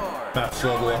maths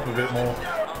level up a bit more.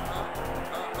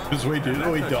 Because we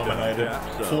dominated.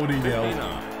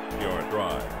 40-0.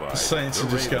 The Saints are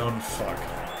just going, fuck.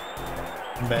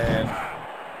 Man.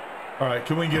 Alright,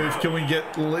 can we get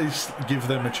at least give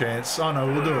them a chance? Oh no,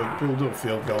 we'll do a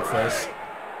field goal first.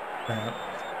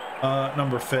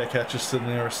 Number of fair catches to the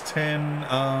nearest 10.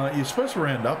 You're supposed to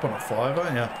round up on a 5,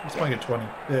 aren't you? Let's make it 20.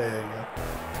 There you go.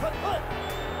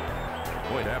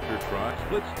 Point after try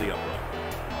splits the upright.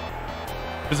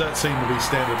 Does that seem to be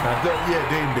standard math? Yeah,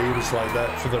 D&D was like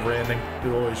that for the rounding.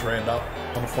 It always round up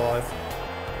on a 5.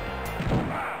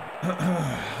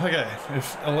 Okay,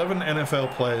 if 11 NFL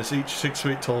players, each 6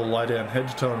 feet tall, lie down head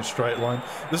to toe in a straight line.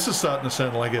 This is starting to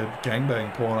sound like a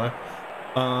gangbang porno.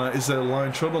 Is their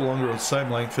line shorter, longer, or the same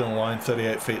length in a line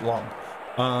 38 feet long?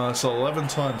 So 11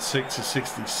 times 6 is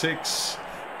 66.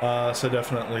 So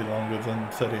definitely longer than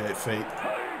 38 feet,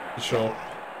 for sure.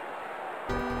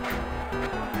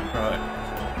 Alright.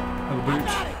 Another boot.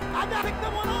 I gotta pick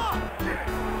them one off.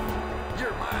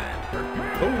 You're mine.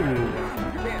 Oh.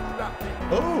 You can't stop me.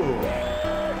 Oh.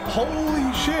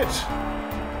 Holy shit.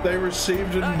 They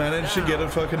received and managed to get a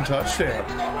fucking touchdown.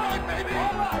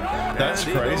 That's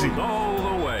crazy.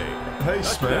 All the way. They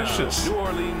smashed us. New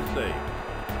Orleans safe.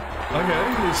 Okay,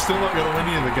 we're still not going to win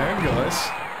any of the game, guys.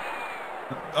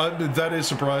 That is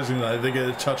surprising, though. They get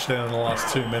a touchdown in the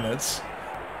last 2 minutes.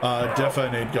 Defo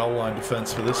need goal line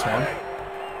defense for this one.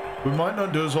 We might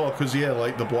not do as well because, yeah,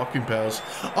 like the blocking powers.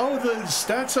 Oh, the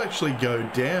stats actually go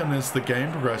down as the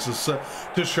game progresses, so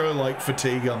to show like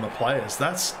fatigue on the players.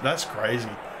 That's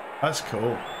crazy. That's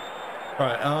cool.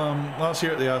 Right, last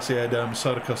year at the RCA Dome,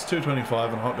 soda cost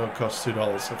 $2.25 and hot dog cost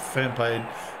 $2. If a fan paid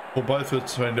for both with a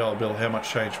 $20 bill, how much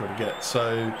change would it get?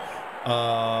 So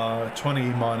 20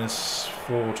 minus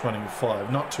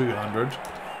 425, not 200.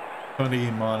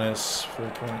 20 minus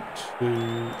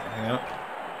 4.2, hang out.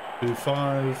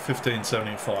 25,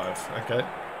 1575. Okay.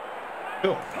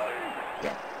 Cool.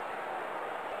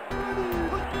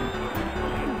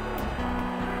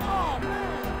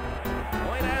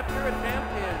 Point after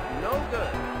attempt is no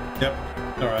good. Yep.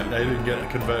 Alright, they didn't get the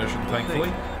conversion,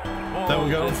 thankfully. They were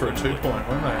going for a 2-point,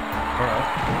 weren't they? Alright.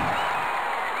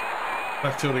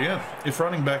 Back to it again. If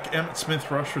running back Emmitt Smith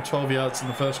rushed for 12 yards in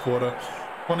the first quarter,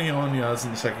 21 yards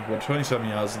in the second quarter, 27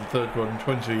 yards in the third quarter, and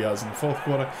 22 yards in the fourth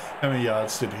quarter, how many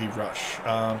yards did he rush?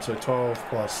 So 12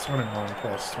 plus 21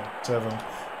 plus 27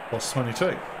 plus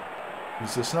 22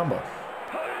 is this number.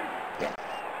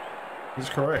 Is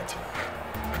correct.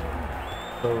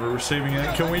 So we're receiving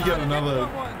it. Can we get another?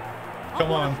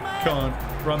 Come on,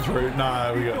 run through.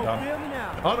 No, we got done.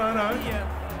 Oh no.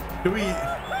 Do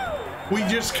we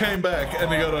just came back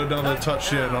and they got another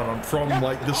touchdown on him from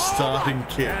like the starting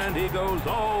kick. And he goes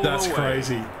all That's the way.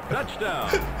 crazy. Touchdown.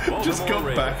 Just got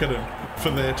Baltimore back at him for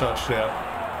their touchdown.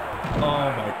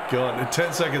 Oh my god. And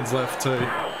 10 seconds left too.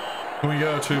 Can we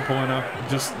go a 2-pointer?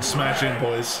 Just smash in,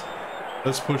 boys.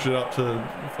 Let's push it up to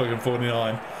fucking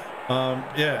 49.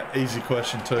 Yeah, easy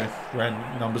question too. Round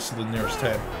numbers to the nearest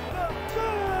 10.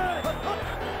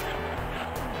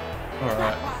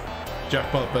 Alright.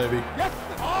 Jackpot, baby.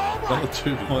 Another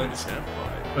 2 points.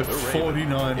 With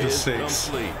 49 to 6.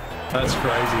 That's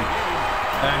crazy.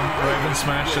 And Ravens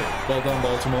smashed it. Well done,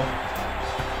 Baltimore.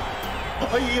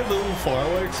 Oh, you get little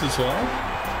fireworks as well?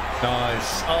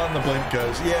 Nice. Oh, and the blink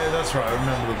goes. Yeah, that's right. I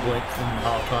remember the blink from the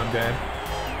halftime game.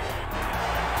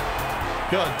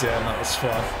 God damn, that was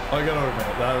fun. I gotta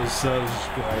admit, that was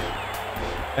great.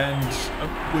 And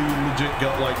we legit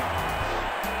got like...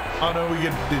 Oh no, we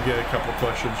did get a couple of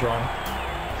questions wrong.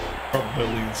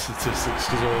 Probability and statistics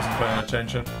because I wasn't paying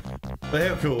attention. But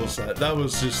how cool was that? That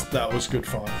was good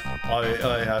fun. I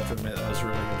have to admit that was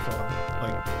really good fun.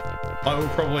 Like, I will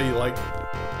probably like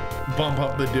bump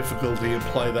up the difficulty and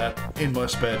play that in my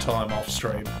spare time off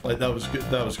stream. Like that was good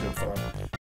fun.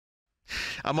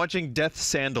 I'm watching Death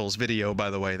Sandals video, by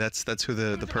the way. That's who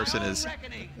the person is.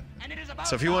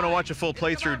 So if you want to watch a full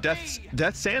playthrough,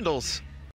 Death Sandals,